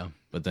 Yeah.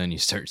 But then you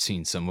start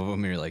seeing some of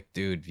them, and you're like,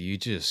 dude, you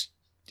just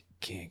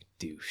can't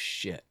do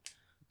shit.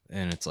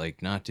 And it's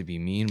like, not to be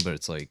mean, but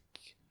it's like,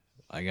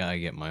 I gotta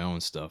get my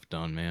own stuff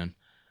done, man.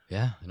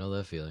 Yeah, I know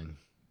that feeling.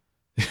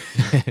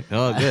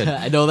 Oh, good.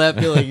 I know that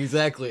feeling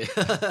exactly.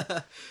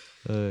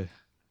 Uh,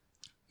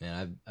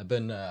 Man, I've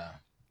been I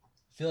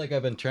feel like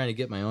I've been trying to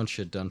get my own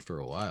shit done for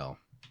a while.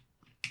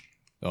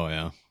 oh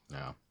yeah,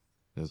 Yeah.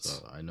 that's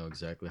So I know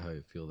exactly how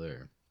you feel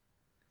there.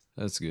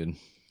 that's good.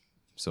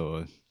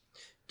 So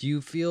Do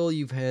you feel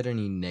you've had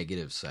any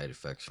negative side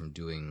effects from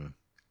doing,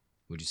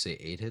 would you say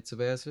 8 hits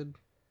of acid?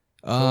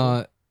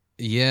 uh,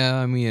 yeah.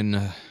 I mean,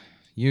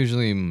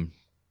 usually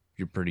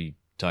you're pretty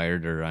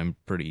tired, or I'm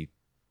pretty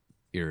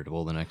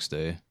irritable the next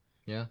day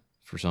Yeah.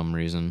 for some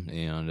reason,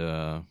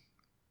 and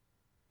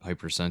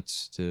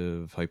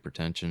hypersensitive,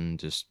 hypertension,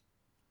 just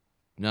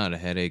not a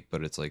headache,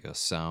 but it's like a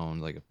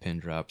sound, like a pin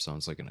drop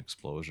sounds like an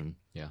explosion.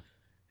 Yeah.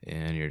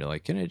 And you're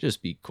like, can it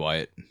just be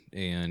quiet?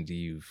 And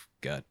you've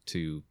got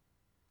to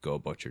go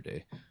about your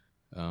day.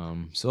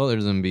 So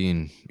other than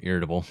being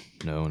irritable,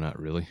 no, not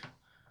really.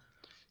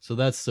 So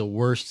that's the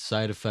worst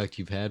side effect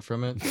you've had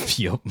from it?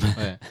 Yep.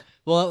 Okay.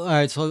 Well, all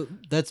right. So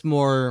that's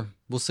more,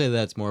 we'll say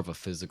that's more of a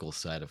physical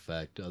side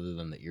effect other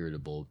than the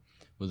irritable.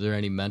 Was there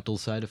any mental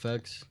side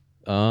effects?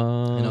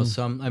 I know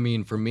some, I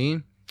mean, for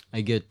me, I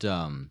get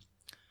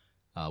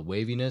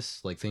waviness,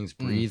 like things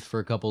breathe for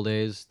a couple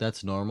days.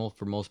 That's normal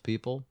for most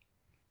people.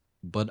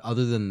 But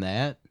other than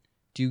that,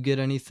 do you get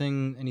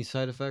anything, any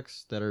side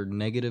effects that are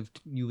negative,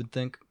 you would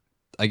think?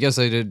 I guess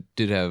I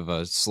did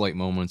have slight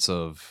moments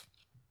of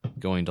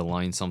going to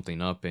line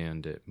something up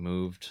and it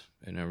moved,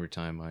 and every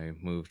time I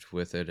moved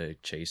with it, I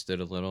chased it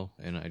a little,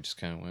 and I just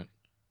kind of went,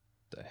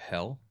 "The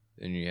hell!"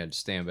 And you had to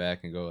stand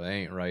back and go, "That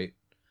ain't right,"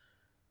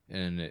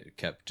 and it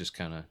kept just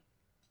kind of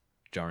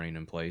jarring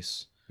in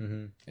place,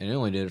 Mm-hmm. and it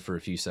only did it for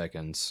a few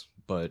seconds,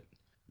 but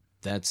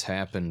that's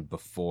happened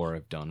before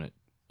I've done it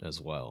as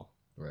well,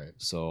 Right.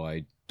 so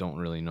I don't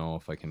really know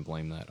if I can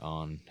blame that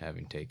on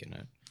having taken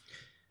it.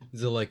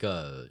 Is it like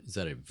is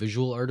that a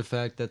visual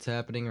artifact that's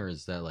happening, or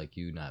is that like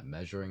you not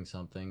measuring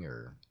something,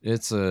 or?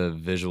 It's a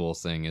visual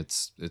thing.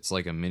 It's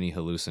like a mini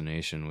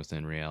hallucination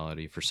within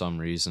reality. For some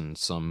reason,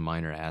 some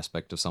minor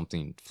aspect of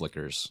something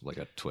flickers like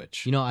a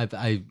twitch. You know,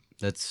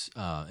 that's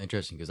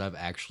interesting because I've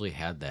actually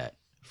had that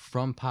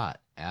from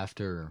pot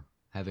after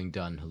having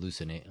done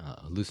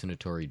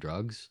hallucinatory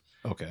drugs.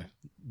 Okay.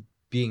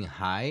 Being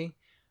high,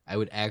 I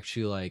would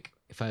actually like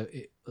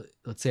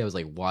let's say I was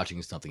like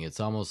watching something. It's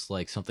almost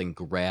like something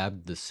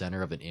grabbed the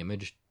center of an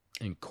image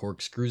and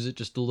corkscrews it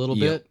just a little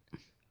Yep. bit,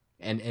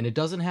 and it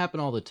doesn't happen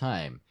all the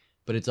time,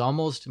 but it's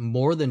almost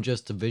more than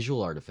just a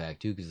visual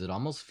artifact too, because it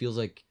almost feels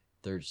like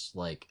there's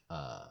like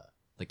a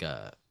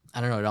I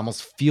don't know. It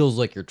almost feels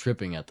like you're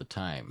tripping at the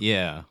time.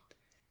 Yeah.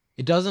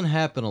 It doesn't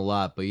happen a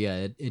lot, but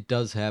yeah, it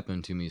does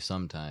happen to me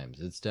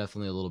sometimes. It's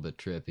definitely a little bit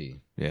trippy.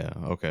 Yeah.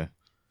 Okay.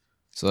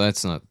 So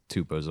that's not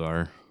too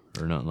bizarre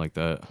or nothing like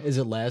that. Is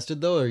it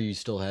lasted though, or are you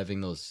still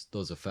having those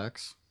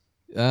effects?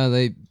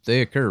 They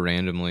occur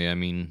randomly. I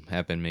mean,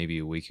 happened maybe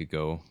a week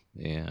ago,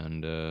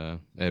 and it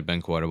had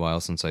been quite a while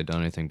since I'd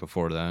done anything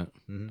before that.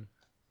 Mm-hmm.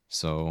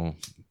 So,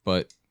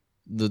 but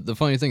the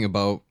funny thing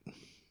about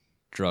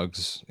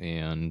drugs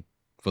and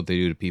what they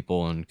do to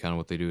people and kind of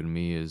what they do to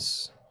me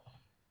is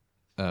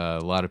a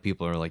lot of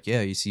people are like,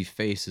 yeah, you see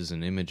faces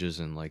and images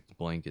and like the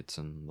blankets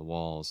and the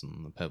walls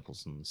and the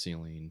pebbles and the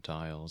ceiling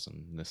tiles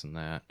and this and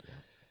that. Yeah.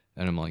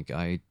 And I'm like,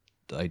 I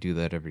do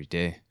that every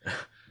day.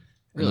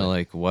 Really? And they're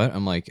like, what?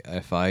 I'm like,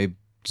 if I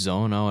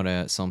zone out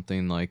at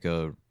something like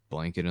a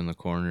blanket in the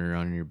corner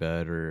on your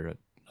bed or,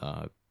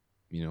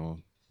 you know,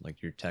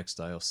 like your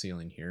textile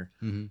ceiling here,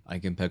 Mm-hmm. I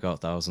can pick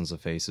out thousands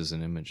of faces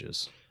and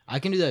images. I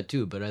can do that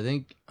too, but I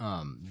think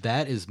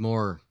that is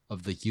more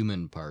of the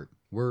human part.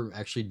 We're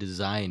actually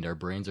designed, our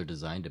brains are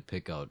designed to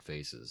pick out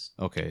faces.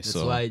 Okay, That's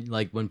so why,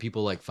 like, when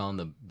people like found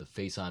the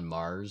face on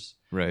Mars,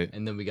 right.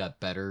 and then we got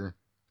better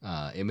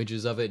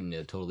images of it, and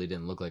it totally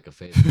didn't look like a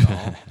face at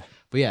all.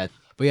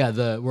 But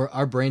yeah,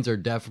 our brains are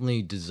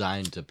definitely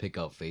designed to pick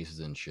out faces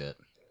and shit.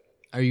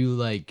 Are you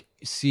like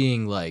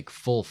seeing like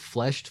full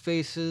fleshed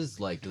faces?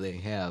 Like, do they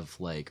have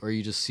like, or are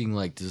you just seeing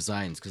like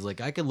designs? Because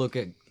like I could look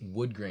at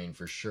wood grain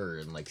for sure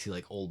and like see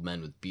like old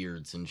men with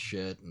beards and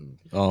shit, and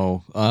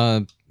Oh,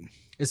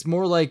 it's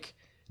more like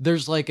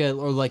there's like or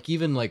like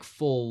even like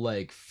full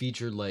like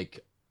featured like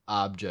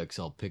objects.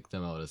 I'll pick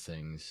them out of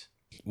things.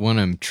 when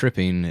I'm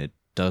tripping, it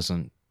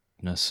doesn't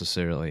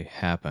necessarily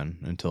happen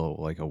until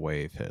like a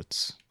wave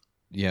hits.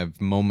 You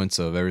have moments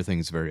of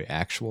everything's very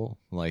actual,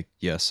 like,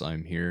 yes,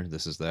 I'm here,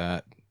 this is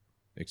that,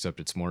 except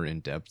it's more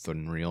in depth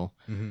and real.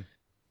 Mm-hmm.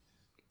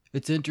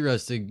 It's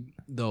interesting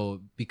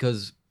though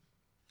because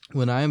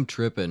when I'm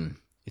tripping,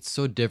 it's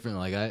so different.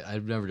 Like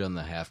I've never done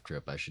the half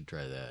trip. I should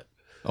try that.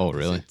 Oh,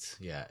 really?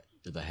 Yeah,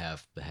 the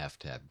half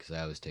tab because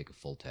I always take a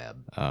full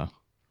tab, Uh,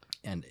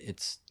 and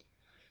it's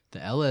the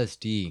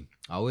LSD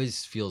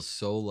always feels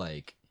so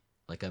like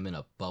I'm in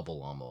a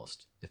bubble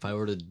almost. If I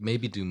were to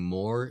maybe do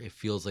more, it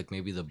feels like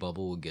maybe the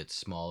bubble would get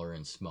smaller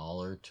and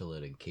smaller till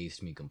it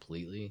encased me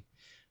completely.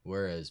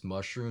 Whereas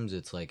mushrooms,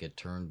 it's like it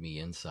turned me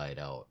inside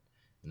out,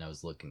 and I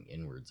was looking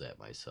inwards at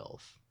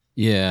myself.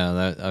 yeah,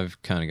 that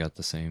I've kind of got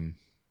the same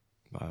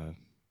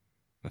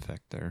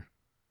effect there.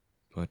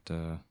 But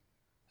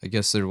I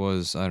guess there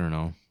was, I don't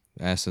know.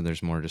 Acid,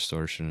 there's more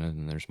distortion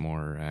and there's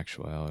more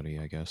actuality,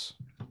 I guess.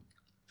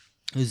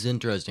 It's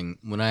interesting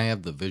when I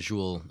have the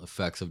visual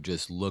effects of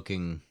just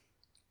looking,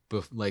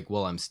 like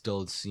while I'm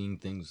still seeing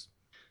things.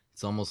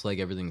 It's almost like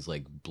everything's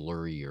like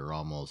blurry or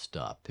almost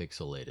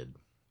pixelated.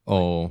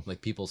 Oh,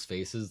 Like people's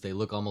faces, they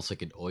look almost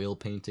like an oil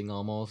painting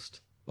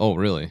almost. oh,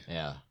 really?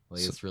 Yeah,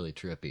 like So- it's really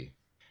trippy.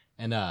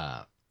 And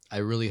I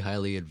really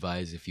highly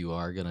advise if you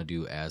are gonna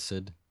do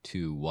acid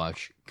to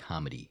watch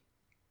comedy.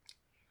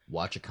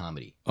 Watch a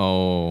comedy.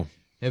 Oh,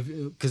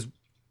 Because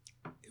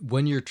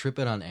when you're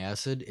tripping on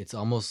acid, it's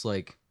almost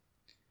like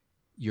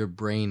your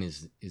brain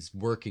is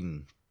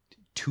working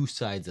two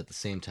sides at the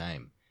same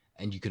time,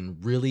 and you can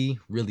really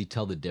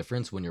tell the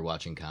difference when you're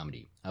watching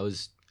comedy.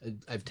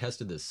 I've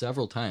tested this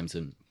several times,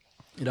 and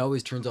it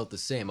always turns out the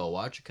same. I'll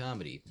watch a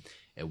comedy,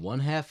 and one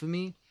half of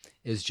me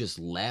is just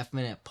laughing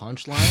at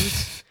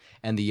punchlines.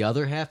 And the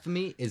other half of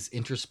me is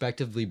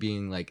introspectively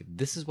being like,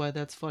 "This is why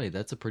that's funny.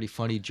 That's a pretty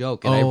funny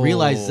joke." And I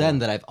realize then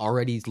that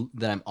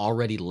I'm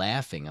already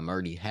laughing. I'm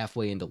already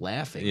halfway into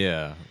laughing.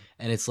 yeah.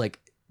 And it's like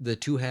the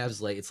two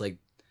halves. Like it's like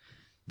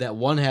that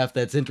one half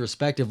that's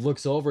introspective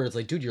looks over. And it's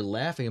like, "Dude, you're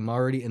laughing. I'm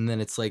already." And then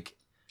it's like,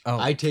 Oh,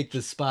 I take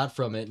the spot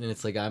from it, and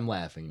it's like I'm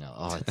laughing now.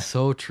 Oh, it's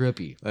so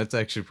trippy. that's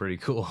actually pretty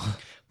cool.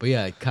 But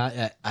yeah,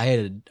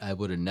 I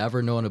would have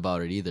never known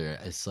about it either.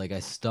 It's like I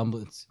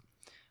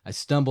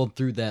stumbled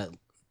through that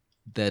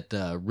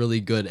really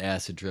good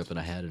acid trip, and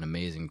I had an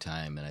amazing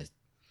time. And I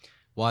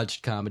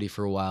watched comedy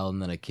for a while,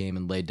 and then I came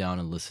and laid down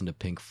and listened to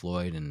Pink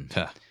Floyd, and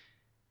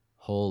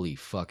holy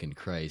fucking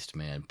Christ,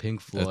 man.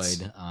 Pink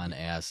Floyd on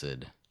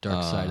acid,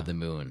 Dark Side of the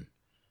Moon.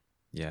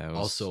 Yeah. It was,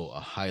 Also a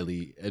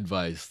highly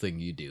advised thing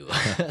you do.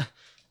 I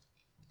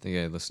think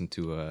I listened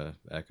to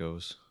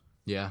Echoes.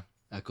 Yeah,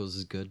 Echoes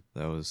is good.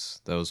 That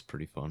was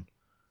pretty fun.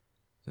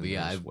 And But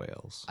yeah, there's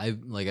Whales.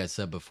 Like I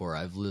said before,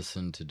 I've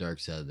listened to Dark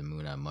Side of the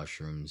Moon on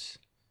mushrooms,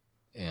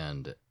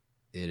 and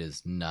it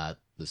is not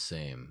the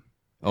same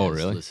Oh, as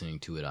really? listening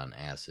to it on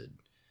acid.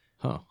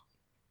 Huh.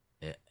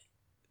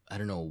 I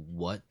don't know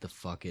what the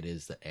fuck it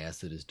is that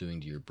acid is doing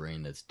to your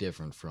brain that's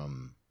different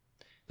from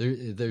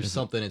there's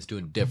something it's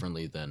doing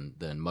differently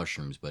than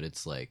mushrooms, but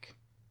it's like,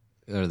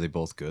 Are they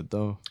both good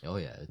though? oh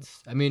yeah,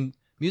 I mean,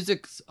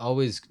 music's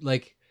always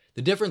like,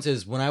 the difference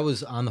is when I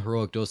was on the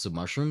heroic dose of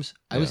mushrooms,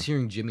 I was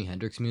hearing Jimi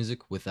Hendrix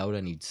music without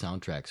any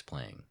soundtracks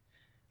playing.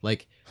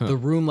 Like the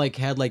room like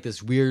had like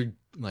this weird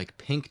like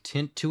pink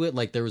tint to it,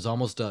 like there was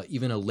almost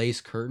even a lace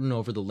curtain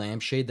over the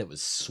lampshade that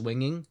was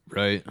swinging.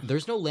 Right.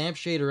 There's no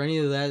lampshade or any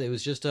of that. It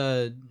was just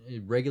a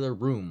regular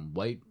room,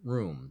 white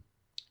room,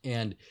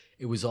 and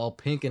it was all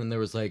pink, and there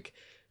was like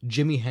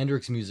Jimi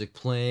Hendrix music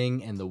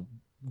playing, and the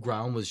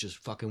ground was just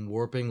fucking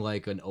warping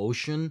like an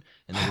ocean,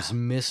 and there was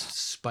mist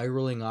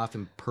spiraling off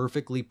in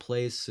perfectly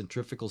placed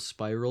centrifugal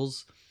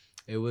spirals.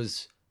 It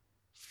was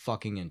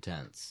fucking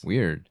intense.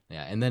 Weird.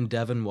 Yeah, and then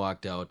Devin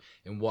walked out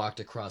and walked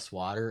across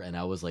water, and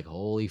I was like,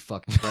 "Holy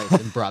fucking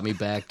Christ!" and brought me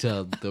back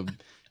to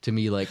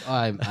me like, oh,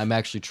 I'm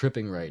actually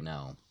tripping right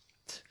now,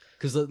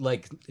 because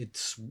like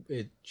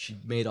she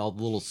made all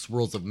the little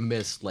swirls of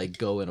mist like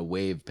go in a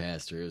wave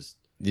past her. It was,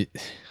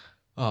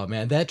 oh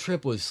man, that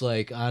trip was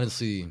like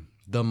honestly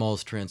the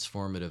most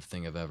transformative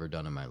thing I've ever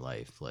done in my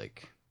life.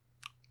 Like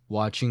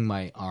watching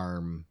my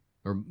arm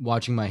or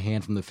watching my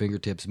hand from the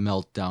fingertips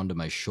melt down to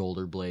my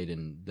shoulder blade,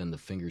 and then the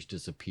fingers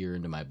disappear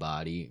into my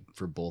body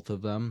for both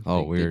of them.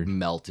 Oh, They weird.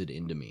 melted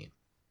into me.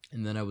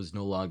 And then I was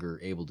no longer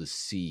able to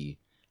see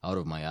out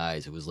of my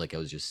eyes. It was like I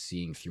was just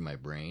seeing through my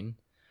brain.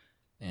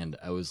 And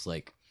I was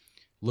like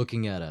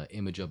looking at an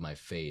image of my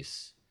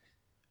face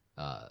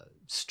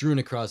strewn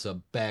across a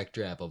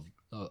backdrop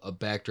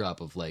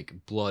of like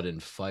blood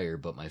and fire,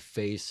 but my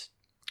face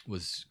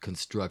was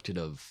constructed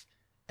of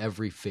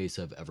every face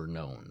I've ever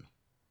known.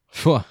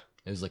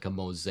 It was like a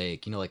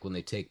mosaic, you know, like when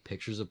they take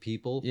pictures of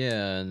people,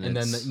 Yeah, and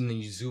then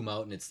you zoom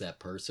out and it's that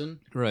person.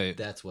 right.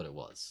 That's what it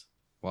was.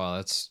 Wow,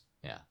 that's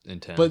Yeah,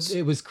 intense. but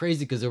it was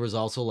crazy because there was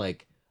also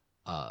like,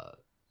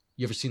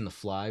 you ever seen The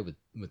Fly with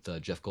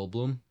Jeff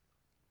Goldblum?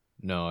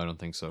 No, I don't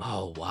think so.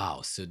 Oh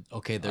wow! So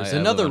okay, there's I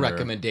another live under-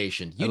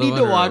 recommendation. I You live need to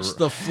under a- watch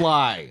The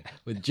Fly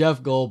with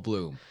Jeff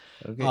Goldblum.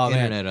 Okay, Oh, man.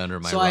 internet under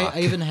my So rock.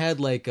 I even had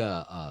like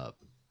a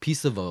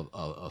piece of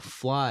a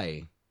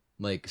fly,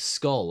 like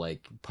skull,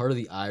 like part of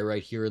the eye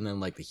right here, and then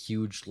like the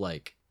huge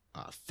like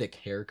thick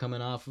hair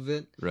coming off of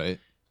it. Right.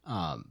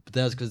 But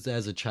that was because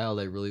as a child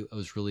I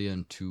was really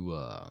into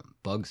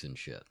bugs and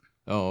shit.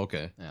 Oh,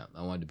 okay. Yeah,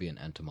 I wanted to be an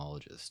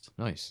entomologist.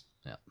 Nice.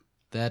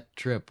 That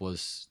trip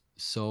was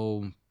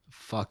so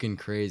fucking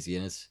crazy,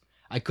 and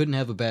I couldn't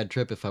have a bad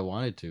trip if I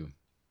wanted to.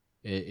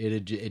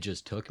 It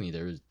just took me.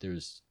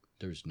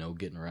 There's no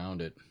getting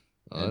around it.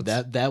 Oh, And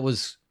that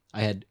was,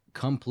 I had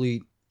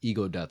complete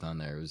ego death on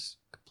there. It was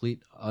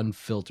complete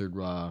unfiltered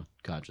raw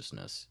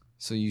consciousness.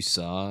 So you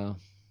saw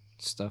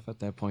stuff at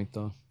that point,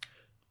 though?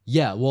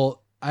 Yeah,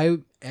 well,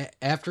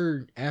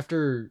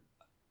 after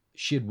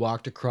she had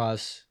walked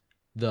across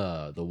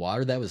the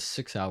water, that was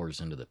 6 hours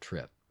into the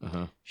trip.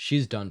 Uh-huh.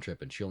 She's done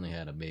tripping. She only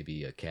had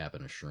maybe a cap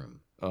and a shroom.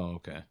 Oh,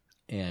 okay.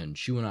 and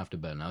she went off to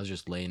bed, and I was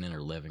just laying in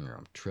her living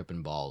room,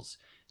 tripping balls,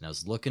 and I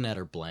was looking at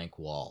her blank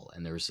wall,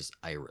 and there was this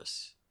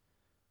iris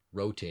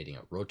rotating,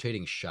 a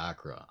rotating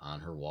chakra on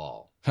her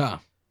wall. Huh.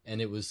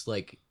 And it was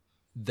like,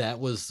 that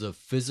was the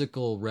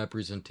physical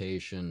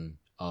representation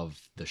of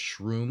the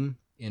shroom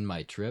in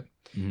my trip.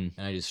 Mhm.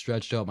 And I just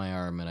stretched out my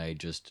arm, and I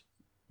just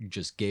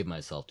gave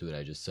myself to it.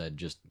 I just said,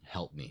 just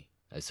help me.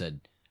 I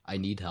said, I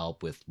need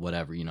help with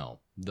whatever,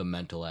 the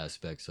mental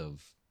aspects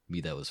of me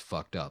that was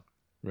fucked up.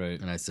 Right.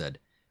 And I said,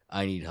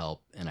 I need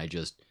help. And I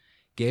just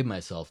gave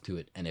myself to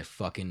it. And it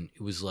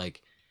was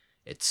like,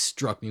 it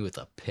struck me with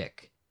a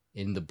pick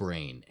in the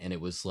brain. And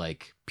it was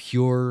like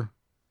pure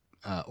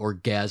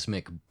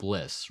orgasmic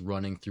bliss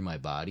running through my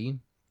body.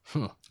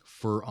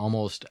 For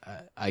almost,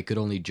 I could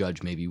only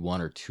judge maybe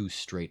 1 or 2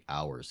 straight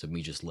hours of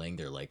me just laying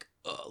there like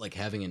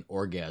having an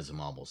orgasm,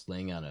 almost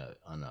laying on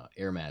a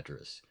air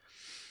mattress.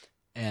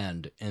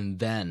 And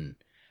then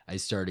I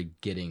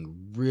started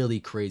getting really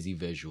crazy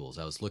visuals.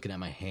 I was looking at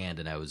my hand,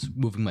 and I was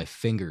moving my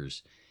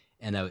fingers,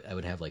 and I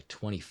would have like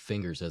 20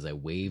 fingers as I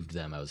waved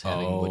them. I was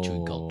having what you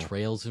would call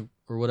trails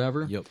or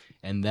whatever. Yep.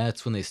 And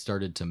that's when they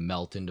started to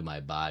melt into my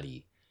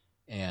body.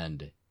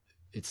 And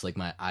it's like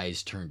my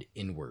eyes turned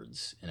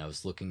inwards, and I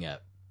was looking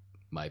at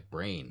my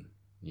brain.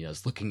 I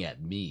was looking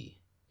at me.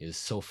 It was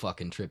so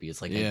fucking trippy.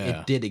 It's like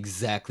it did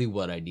exactly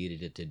what I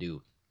needed it to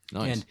do.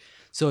 Nice. And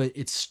so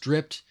it's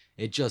stripped.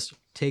 It just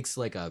takes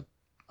like a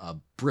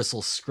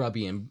bristle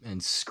scrubby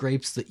and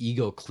scrapes the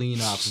ego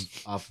clean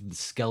off the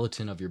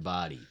skeleton of your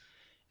body.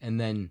 And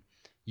then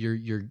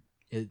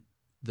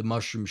the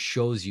mushroom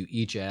shows you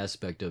each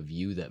aspect of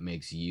you that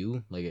makes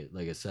you. Like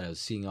I said, I was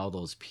seeing all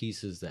those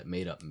pieces that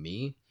made up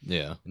me.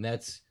 Yeah. And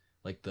that's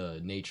like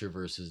the nature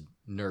versus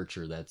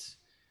nurture. That's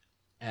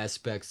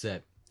aspects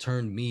that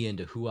turned me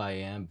into who I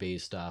am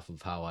based off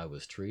of how I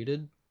was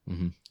treated.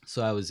 Mm-hmm.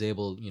 So I was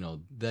able,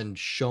 then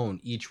shown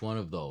each one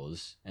of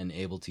those and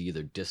able to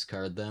either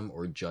discard them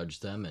or judge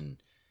them. And,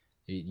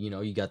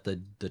 you got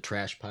the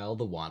trash pile,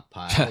 the want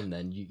pile, and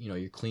then,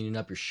 you're cleaning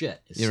up your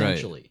shit,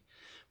 essentially. Right.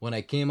 When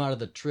I came out of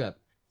the trip,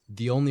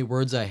 the only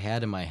words I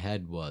had in my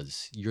head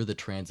was, "You're the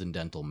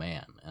transcendental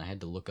man." And I had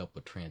to look up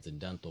what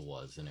transcendental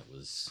was, and it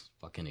was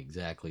fucking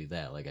exactly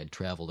that. Like, I'd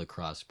traveled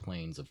across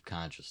planes of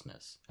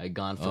consciousness. I'd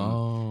gone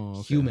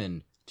from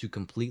human to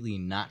completely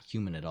not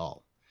human at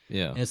all.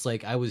 Yeah. And it's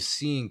like I was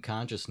seeing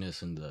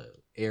consciousness in the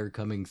air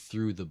coming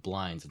through the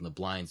blinds, and the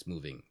blinds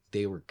moving.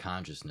 They were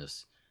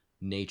consciousness,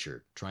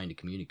 nature, trying to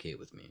communicate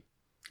with me.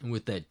 And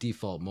with that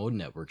default mode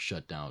network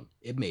shut down,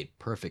 it made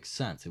perfect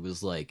sense. It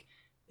was like,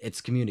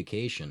 it's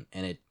communication.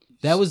 And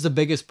that was the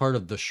biggest part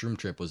of the shroom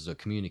trip, was the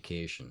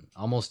communication.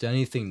 Almost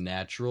anything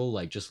natural,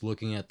 like just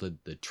looking at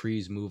the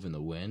trees move in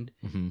the wind,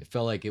 it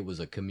felt like it was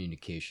a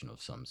communication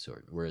of some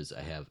sort. Whereas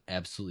I have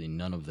absolutely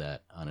none of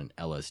that on an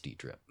LSD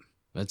trip.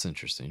 That's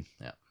interesting.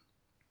 Yeah.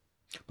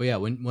 But yeah,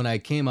 when I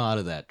came out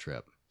of that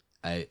trip,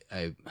 I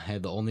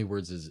had the only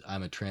words is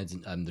I'm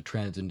the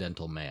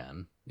transcendental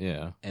man.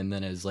 Yeah. And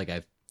then it's like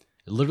it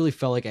literally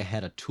felt like I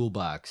had a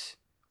toolbox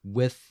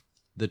with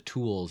the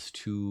tools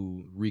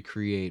to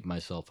recreate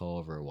myself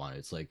however I wanted.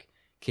 It's like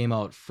came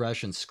out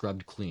fresh and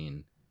scrubbed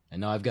clean,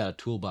 and now I've got a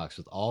toolbox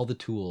with all the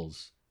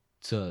tools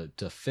to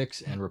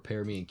fix and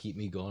repair me and keep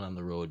me going on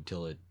the road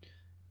till it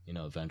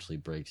eventually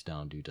breaks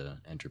down due to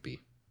entropy.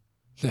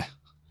 Yeah.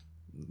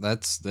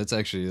 That's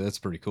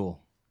pretty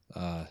cool.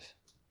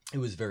 It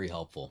was very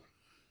helpful.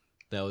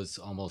 That was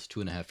almost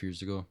 2.5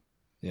 years ago.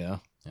 Yeah.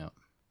 Yeah.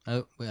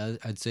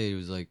 I'd say it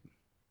was like,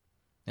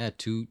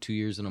 2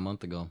 years and a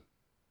month ago.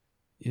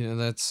 Yeah,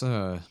 that's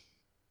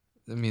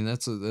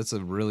that's a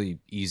really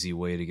easy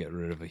way to get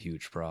rid of a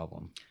huge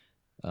problem.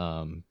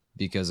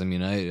 Because I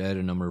had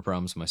a number of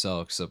problems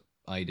myself, except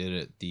I did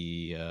it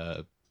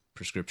the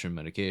prescription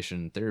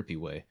medication therapy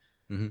way.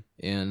 Mm-hmm.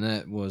 And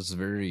that was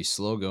very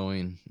slow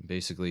going.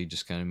 Basically,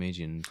 just kind of made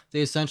you.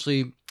 They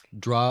essentially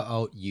draw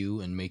out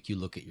you and make you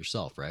look at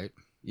yourself, right?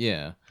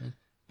 Yeah,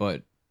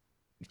 but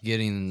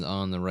getting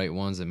on the right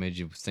ones that made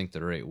you think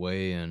the right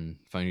way and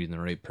finding the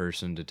right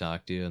person to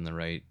talk to and the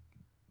right,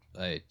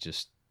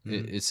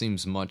 it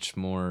seems much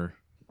more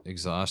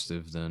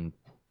exhaustive than.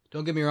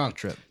 Don't get me wrong.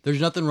 Trip.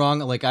 There's nothing wrong.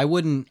 Like I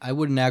wouldn't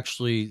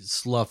actually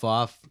slough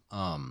off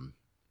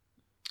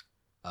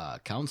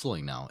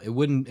counseling now.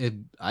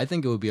 I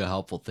think it would be a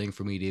helpful thing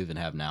for me to even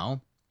have now,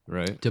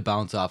 right? To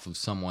bounce off of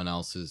someone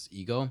else's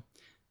ego,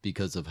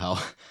 because of how.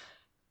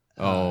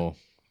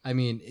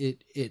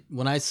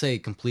 When I say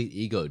complete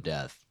ego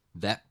death,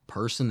 that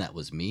person that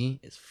was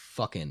me is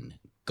fucking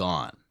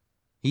gone.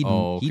 He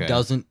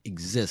doesn't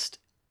exist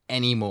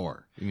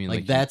anymore. You mean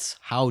like that's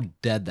how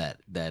dead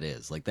that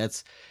is. Like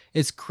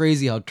it's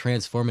crazy how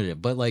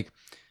transformative. But like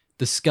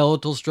the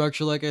skeletal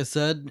structure, like I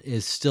said,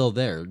 is still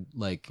there.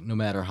 Like no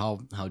matter how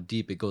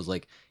deep it goes,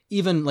 like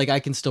even like I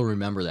can still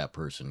remember that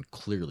person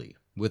clearly,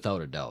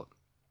 without a doubt.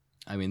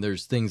 I mean,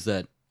 there's things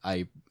that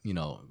I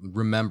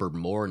remember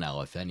more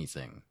now, if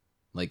anything.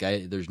 Like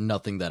there's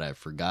nothing that I've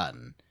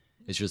forgotten.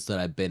 It's just that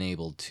I've been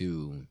able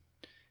to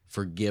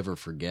forgive or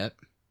forget,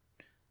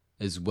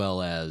 as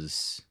well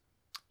as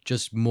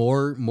just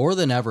more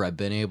than ever, I've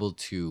been able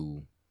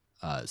to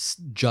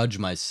judge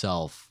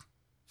myself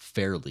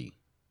fairly.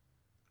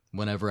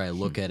 Whenever I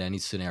look at any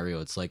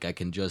scenario, it's like I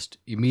can just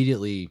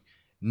immediately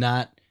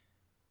not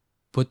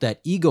put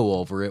that ego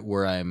over it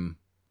where I'm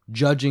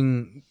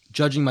judging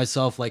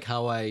myself like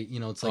how I,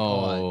 it's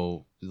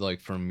like,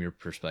 like from your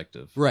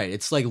perspective. Right.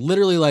 It's like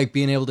literally like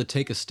being able to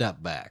take a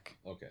step back.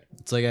 Okay.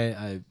 It's like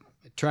I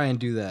try and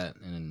do that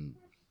and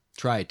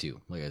try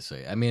to, like I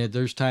say. I mean,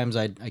 there's times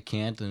I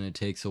can't, and it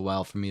takes a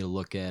while for me to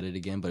look at it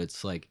again, but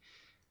it's like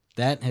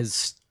that has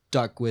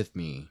stuck with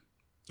me,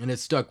 and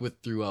it's stuck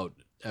with throughout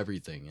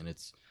everything, and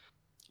it's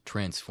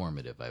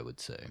transformative, I would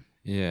say.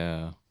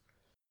 Yeah.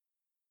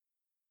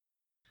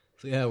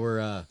 So yeah, we're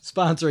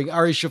sponsoring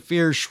Ari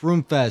Shaffir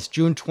Shroomfest,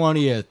 June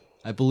 20th,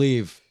 I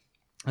believe.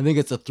 I think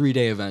it's a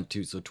 3-day event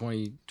too, so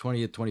 20th,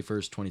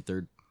 21st,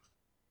 23rd.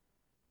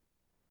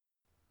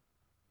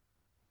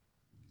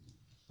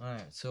 All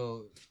right,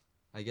 so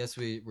I guess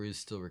we're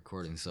still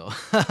recording, so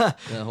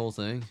That whole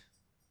thing?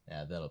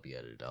 yeah, that'll be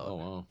edited out. Oh,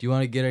 wow. Do you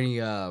want to get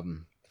any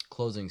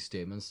closing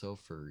statements though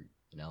for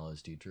an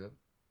LSD trip?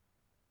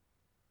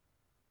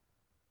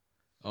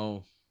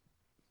 Oh,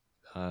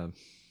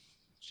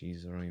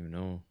 geez, I don't even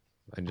know.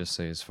 I'd just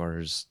say as far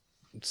as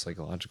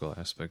psychological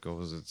aspect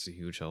goes, it's a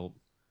huge help.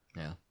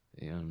 Yeah.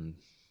 And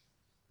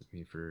I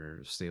mean, for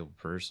a stable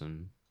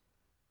person,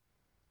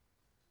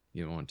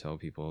 you don't want to tell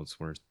people it's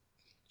worth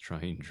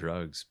trying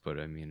drugs, but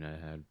I mean,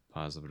 it had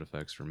positive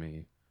effects for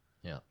me.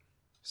 Yeah.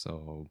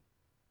 So,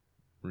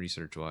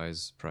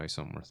 research-wise, probably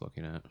something worth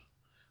looking at.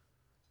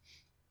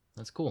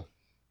 That's cool.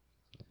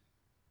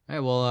 All right,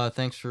 well,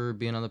 thanks for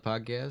being on the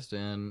podcast,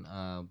 and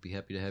I'll be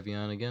happy to have you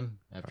on again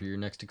after your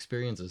next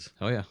experiences.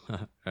 Oh, yeah.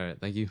 All right,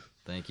 thank you.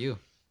 Thank you.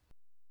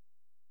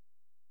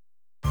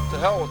 To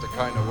hell with the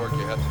kind of work you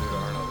have to do to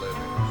earn a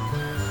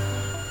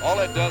living. All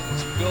it does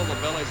is fill the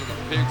bellies of the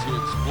pigs who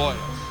exploit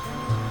us.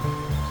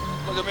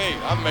 Look at me,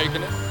 I'm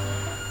making it.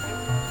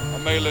 I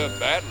may live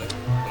badly,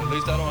 but at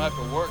least I don't have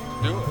to work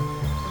to do it.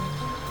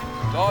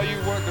 To all you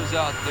workers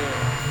out there,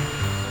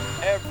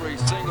 every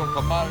single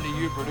commodity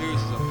you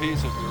produce is a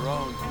piece of your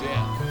own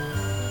den.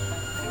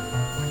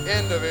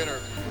 End of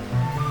interview.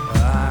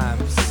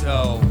 I'm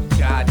so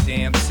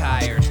goddamn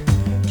tired.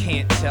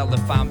 Can't tell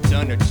if I'm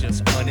done or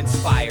just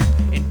uninspired.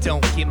 And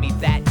don't give me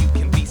that you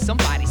can be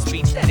somebody's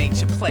speech, that ain't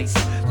your place.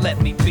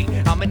 Let me be.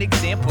 I'm an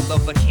example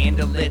of a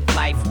candlelit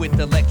life with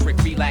electric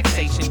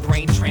relaxation,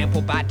 brain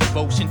trampled by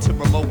devotion to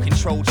remote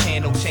control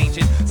channel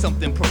changing.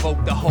 Something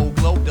provoked the whole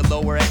globe to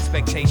lower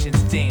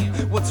expectations. Damn,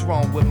 what's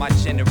wrong with my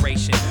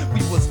generation? We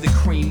was the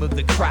cream of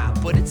the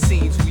crop, but it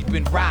seems we've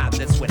been robbed.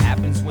 That's what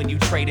happens when you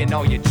trade in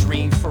all your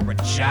dreams for a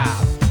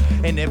job.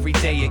 And every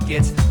day it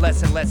gets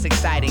less and less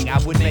exciting.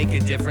 I would make a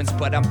difference,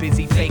 but I'm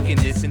busy faking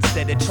this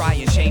instead of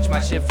trying. Change my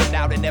shit from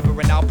now to never,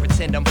 and I'll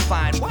pretend I'm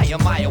fine. Why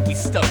am I always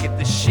stuck at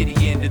the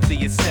shitty end of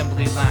the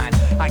assembly line?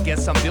 I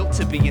guess I'm built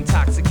to be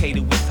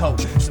intoxicated with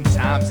hope.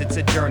 Sometimes it's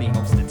a journey,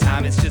 most of the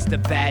time it's just a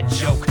bad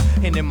joke.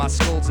 And in my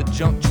skull's a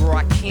junk drawer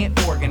I can't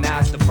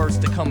organize. The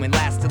first to come and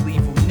last to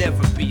leave will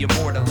never be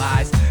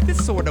immortalized.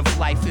 This sort of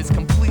life is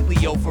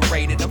completely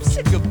overrated. I'm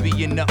sick of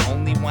being the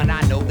only one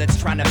I know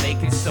that's trying to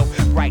make it. So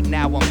right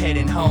now I'm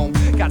heading home.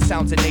 Got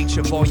Sounds of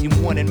Nature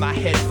Volume 1 in my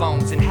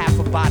headphones and half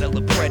a bottle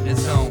of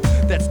prednisone.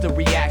 That's the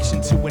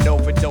reaction to an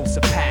overdose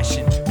of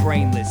passion.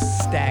 Brainless,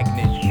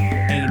 stagnant,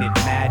 ain't it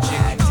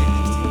magic?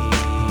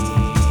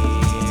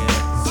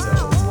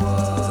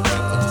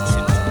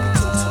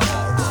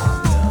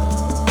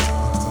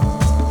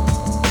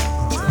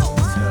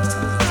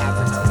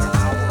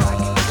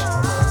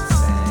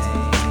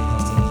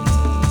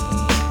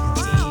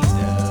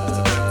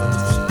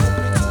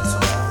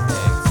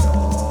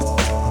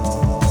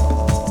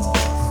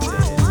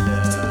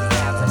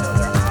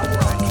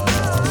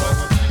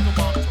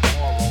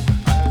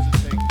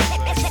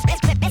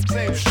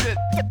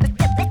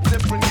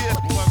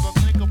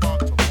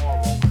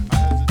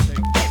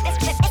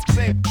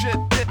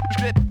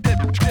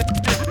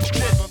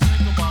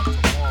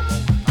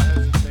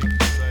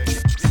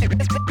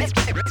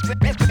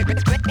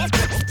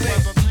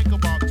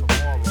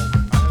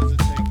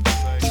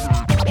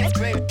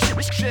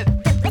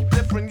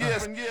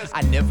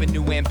 I never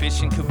knew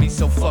ambition could be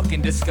so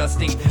fucking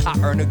disgusting. I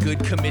earn a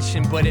good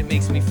commission, but it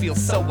makes me feel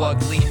so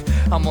ugly.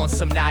 I'm on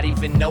some not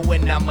even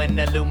knowing I'm an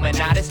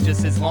Illuminatus.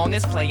 Just as long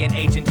as playing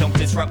agent don't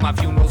disrupt my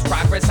funeral's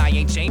progress. I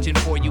ain't changing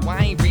for you, I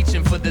ain't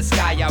reaching for the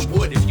sky. I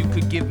would if you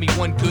could give me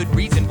one good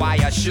reason why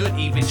I should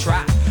even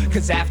try.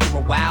 Cause after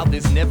a while,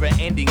 this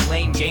never-ending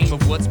lame game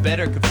of what's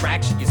better could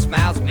fracture your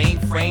smile's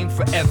mainframe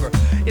forever.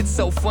 It's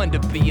so fun to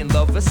be in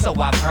love, or so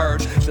I've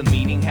heard. The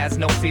meaning has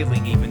no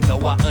feeling, even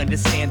though I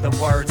understand the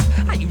words.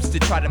 I used to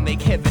try to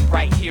make heaven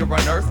right here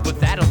on earth, but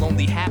that'll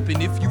only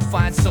happen if you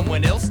find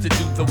someone else to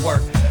do the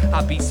work.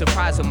 I'd be surprised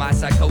tries with my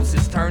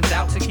psychosis. Turns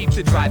out to keep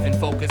the driving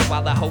focus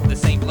while I hold the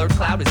same blurred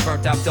cloud as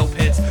burnt out dope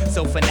hits.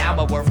 So for now,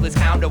 my worthless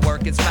counter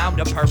work has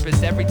found a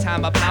purpose. Every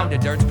time a pound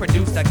of dirt's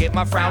produced, I get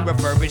my frown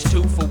refurbished.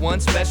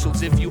 2-for-1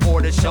 specials if you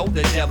order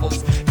shoulder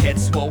devils. Head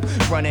swole,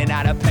 running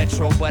out of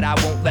petrol, but I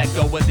won't let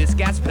go of this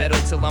gas pedal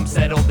till I'm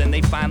settled. And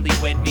they finally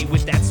wed me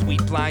with that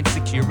sweet blind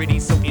security,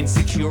 so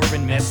insecure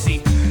and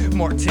messy.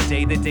 Mark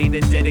today the day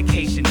the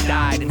dedication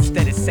died.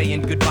 Instead of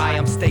saying goodbye,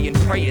 I'm staying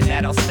praying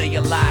that I'll stay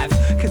alive.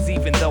 Cause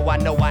even though I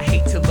know I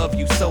hate to love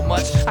you so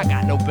much, I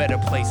got no better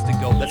place to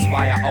go, that's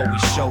why I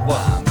always show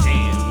up.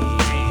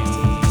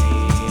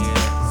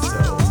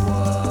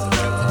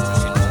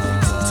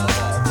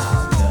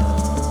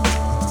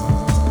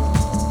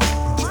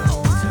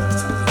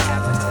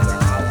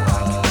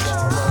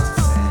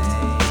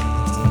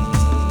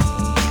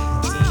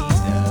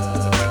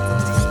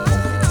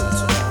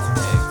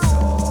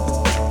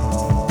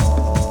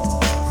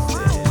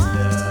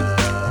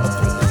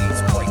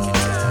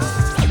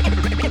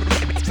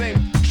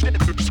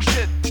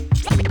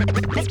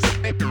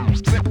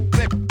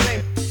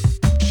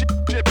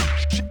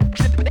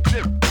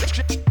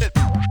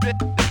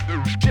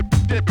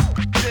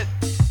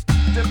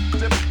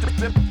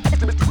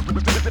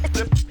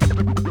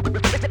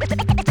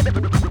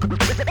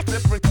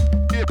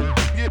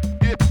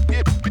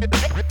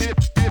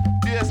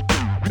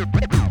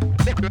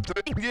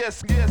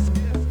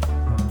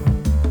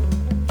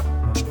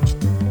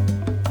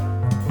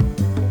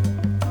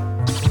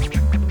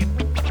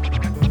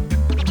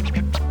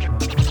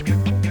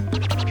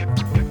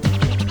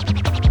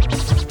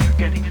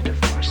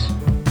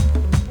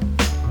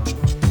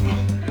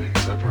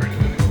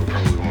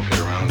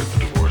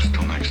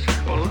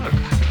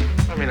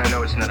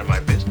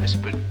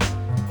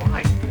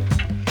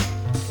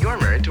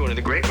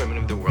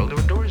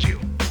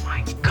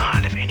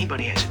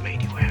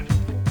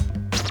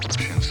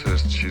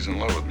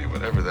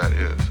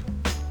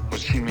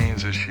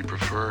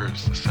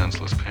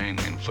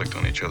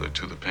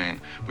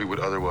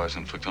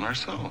 Inflict on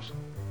ourselves.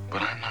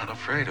 But I'm not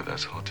afraid of that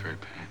solitary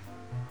pain.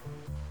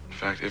 In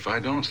fact, if I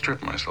don't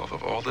strip myself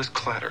of all this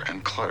clatter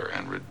and clutter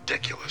and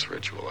ridiculous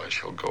ritual, I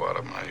shall go out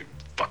of my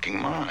fucking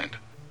mind.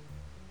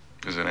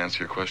 Does that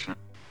answer your question?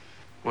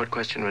 What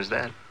question was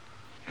that?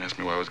 You asked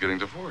me why I was getting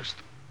divorced.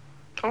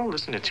 Oh,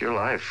 listen, it's your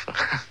life.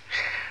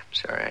 I'm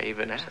sorry I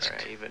even asked.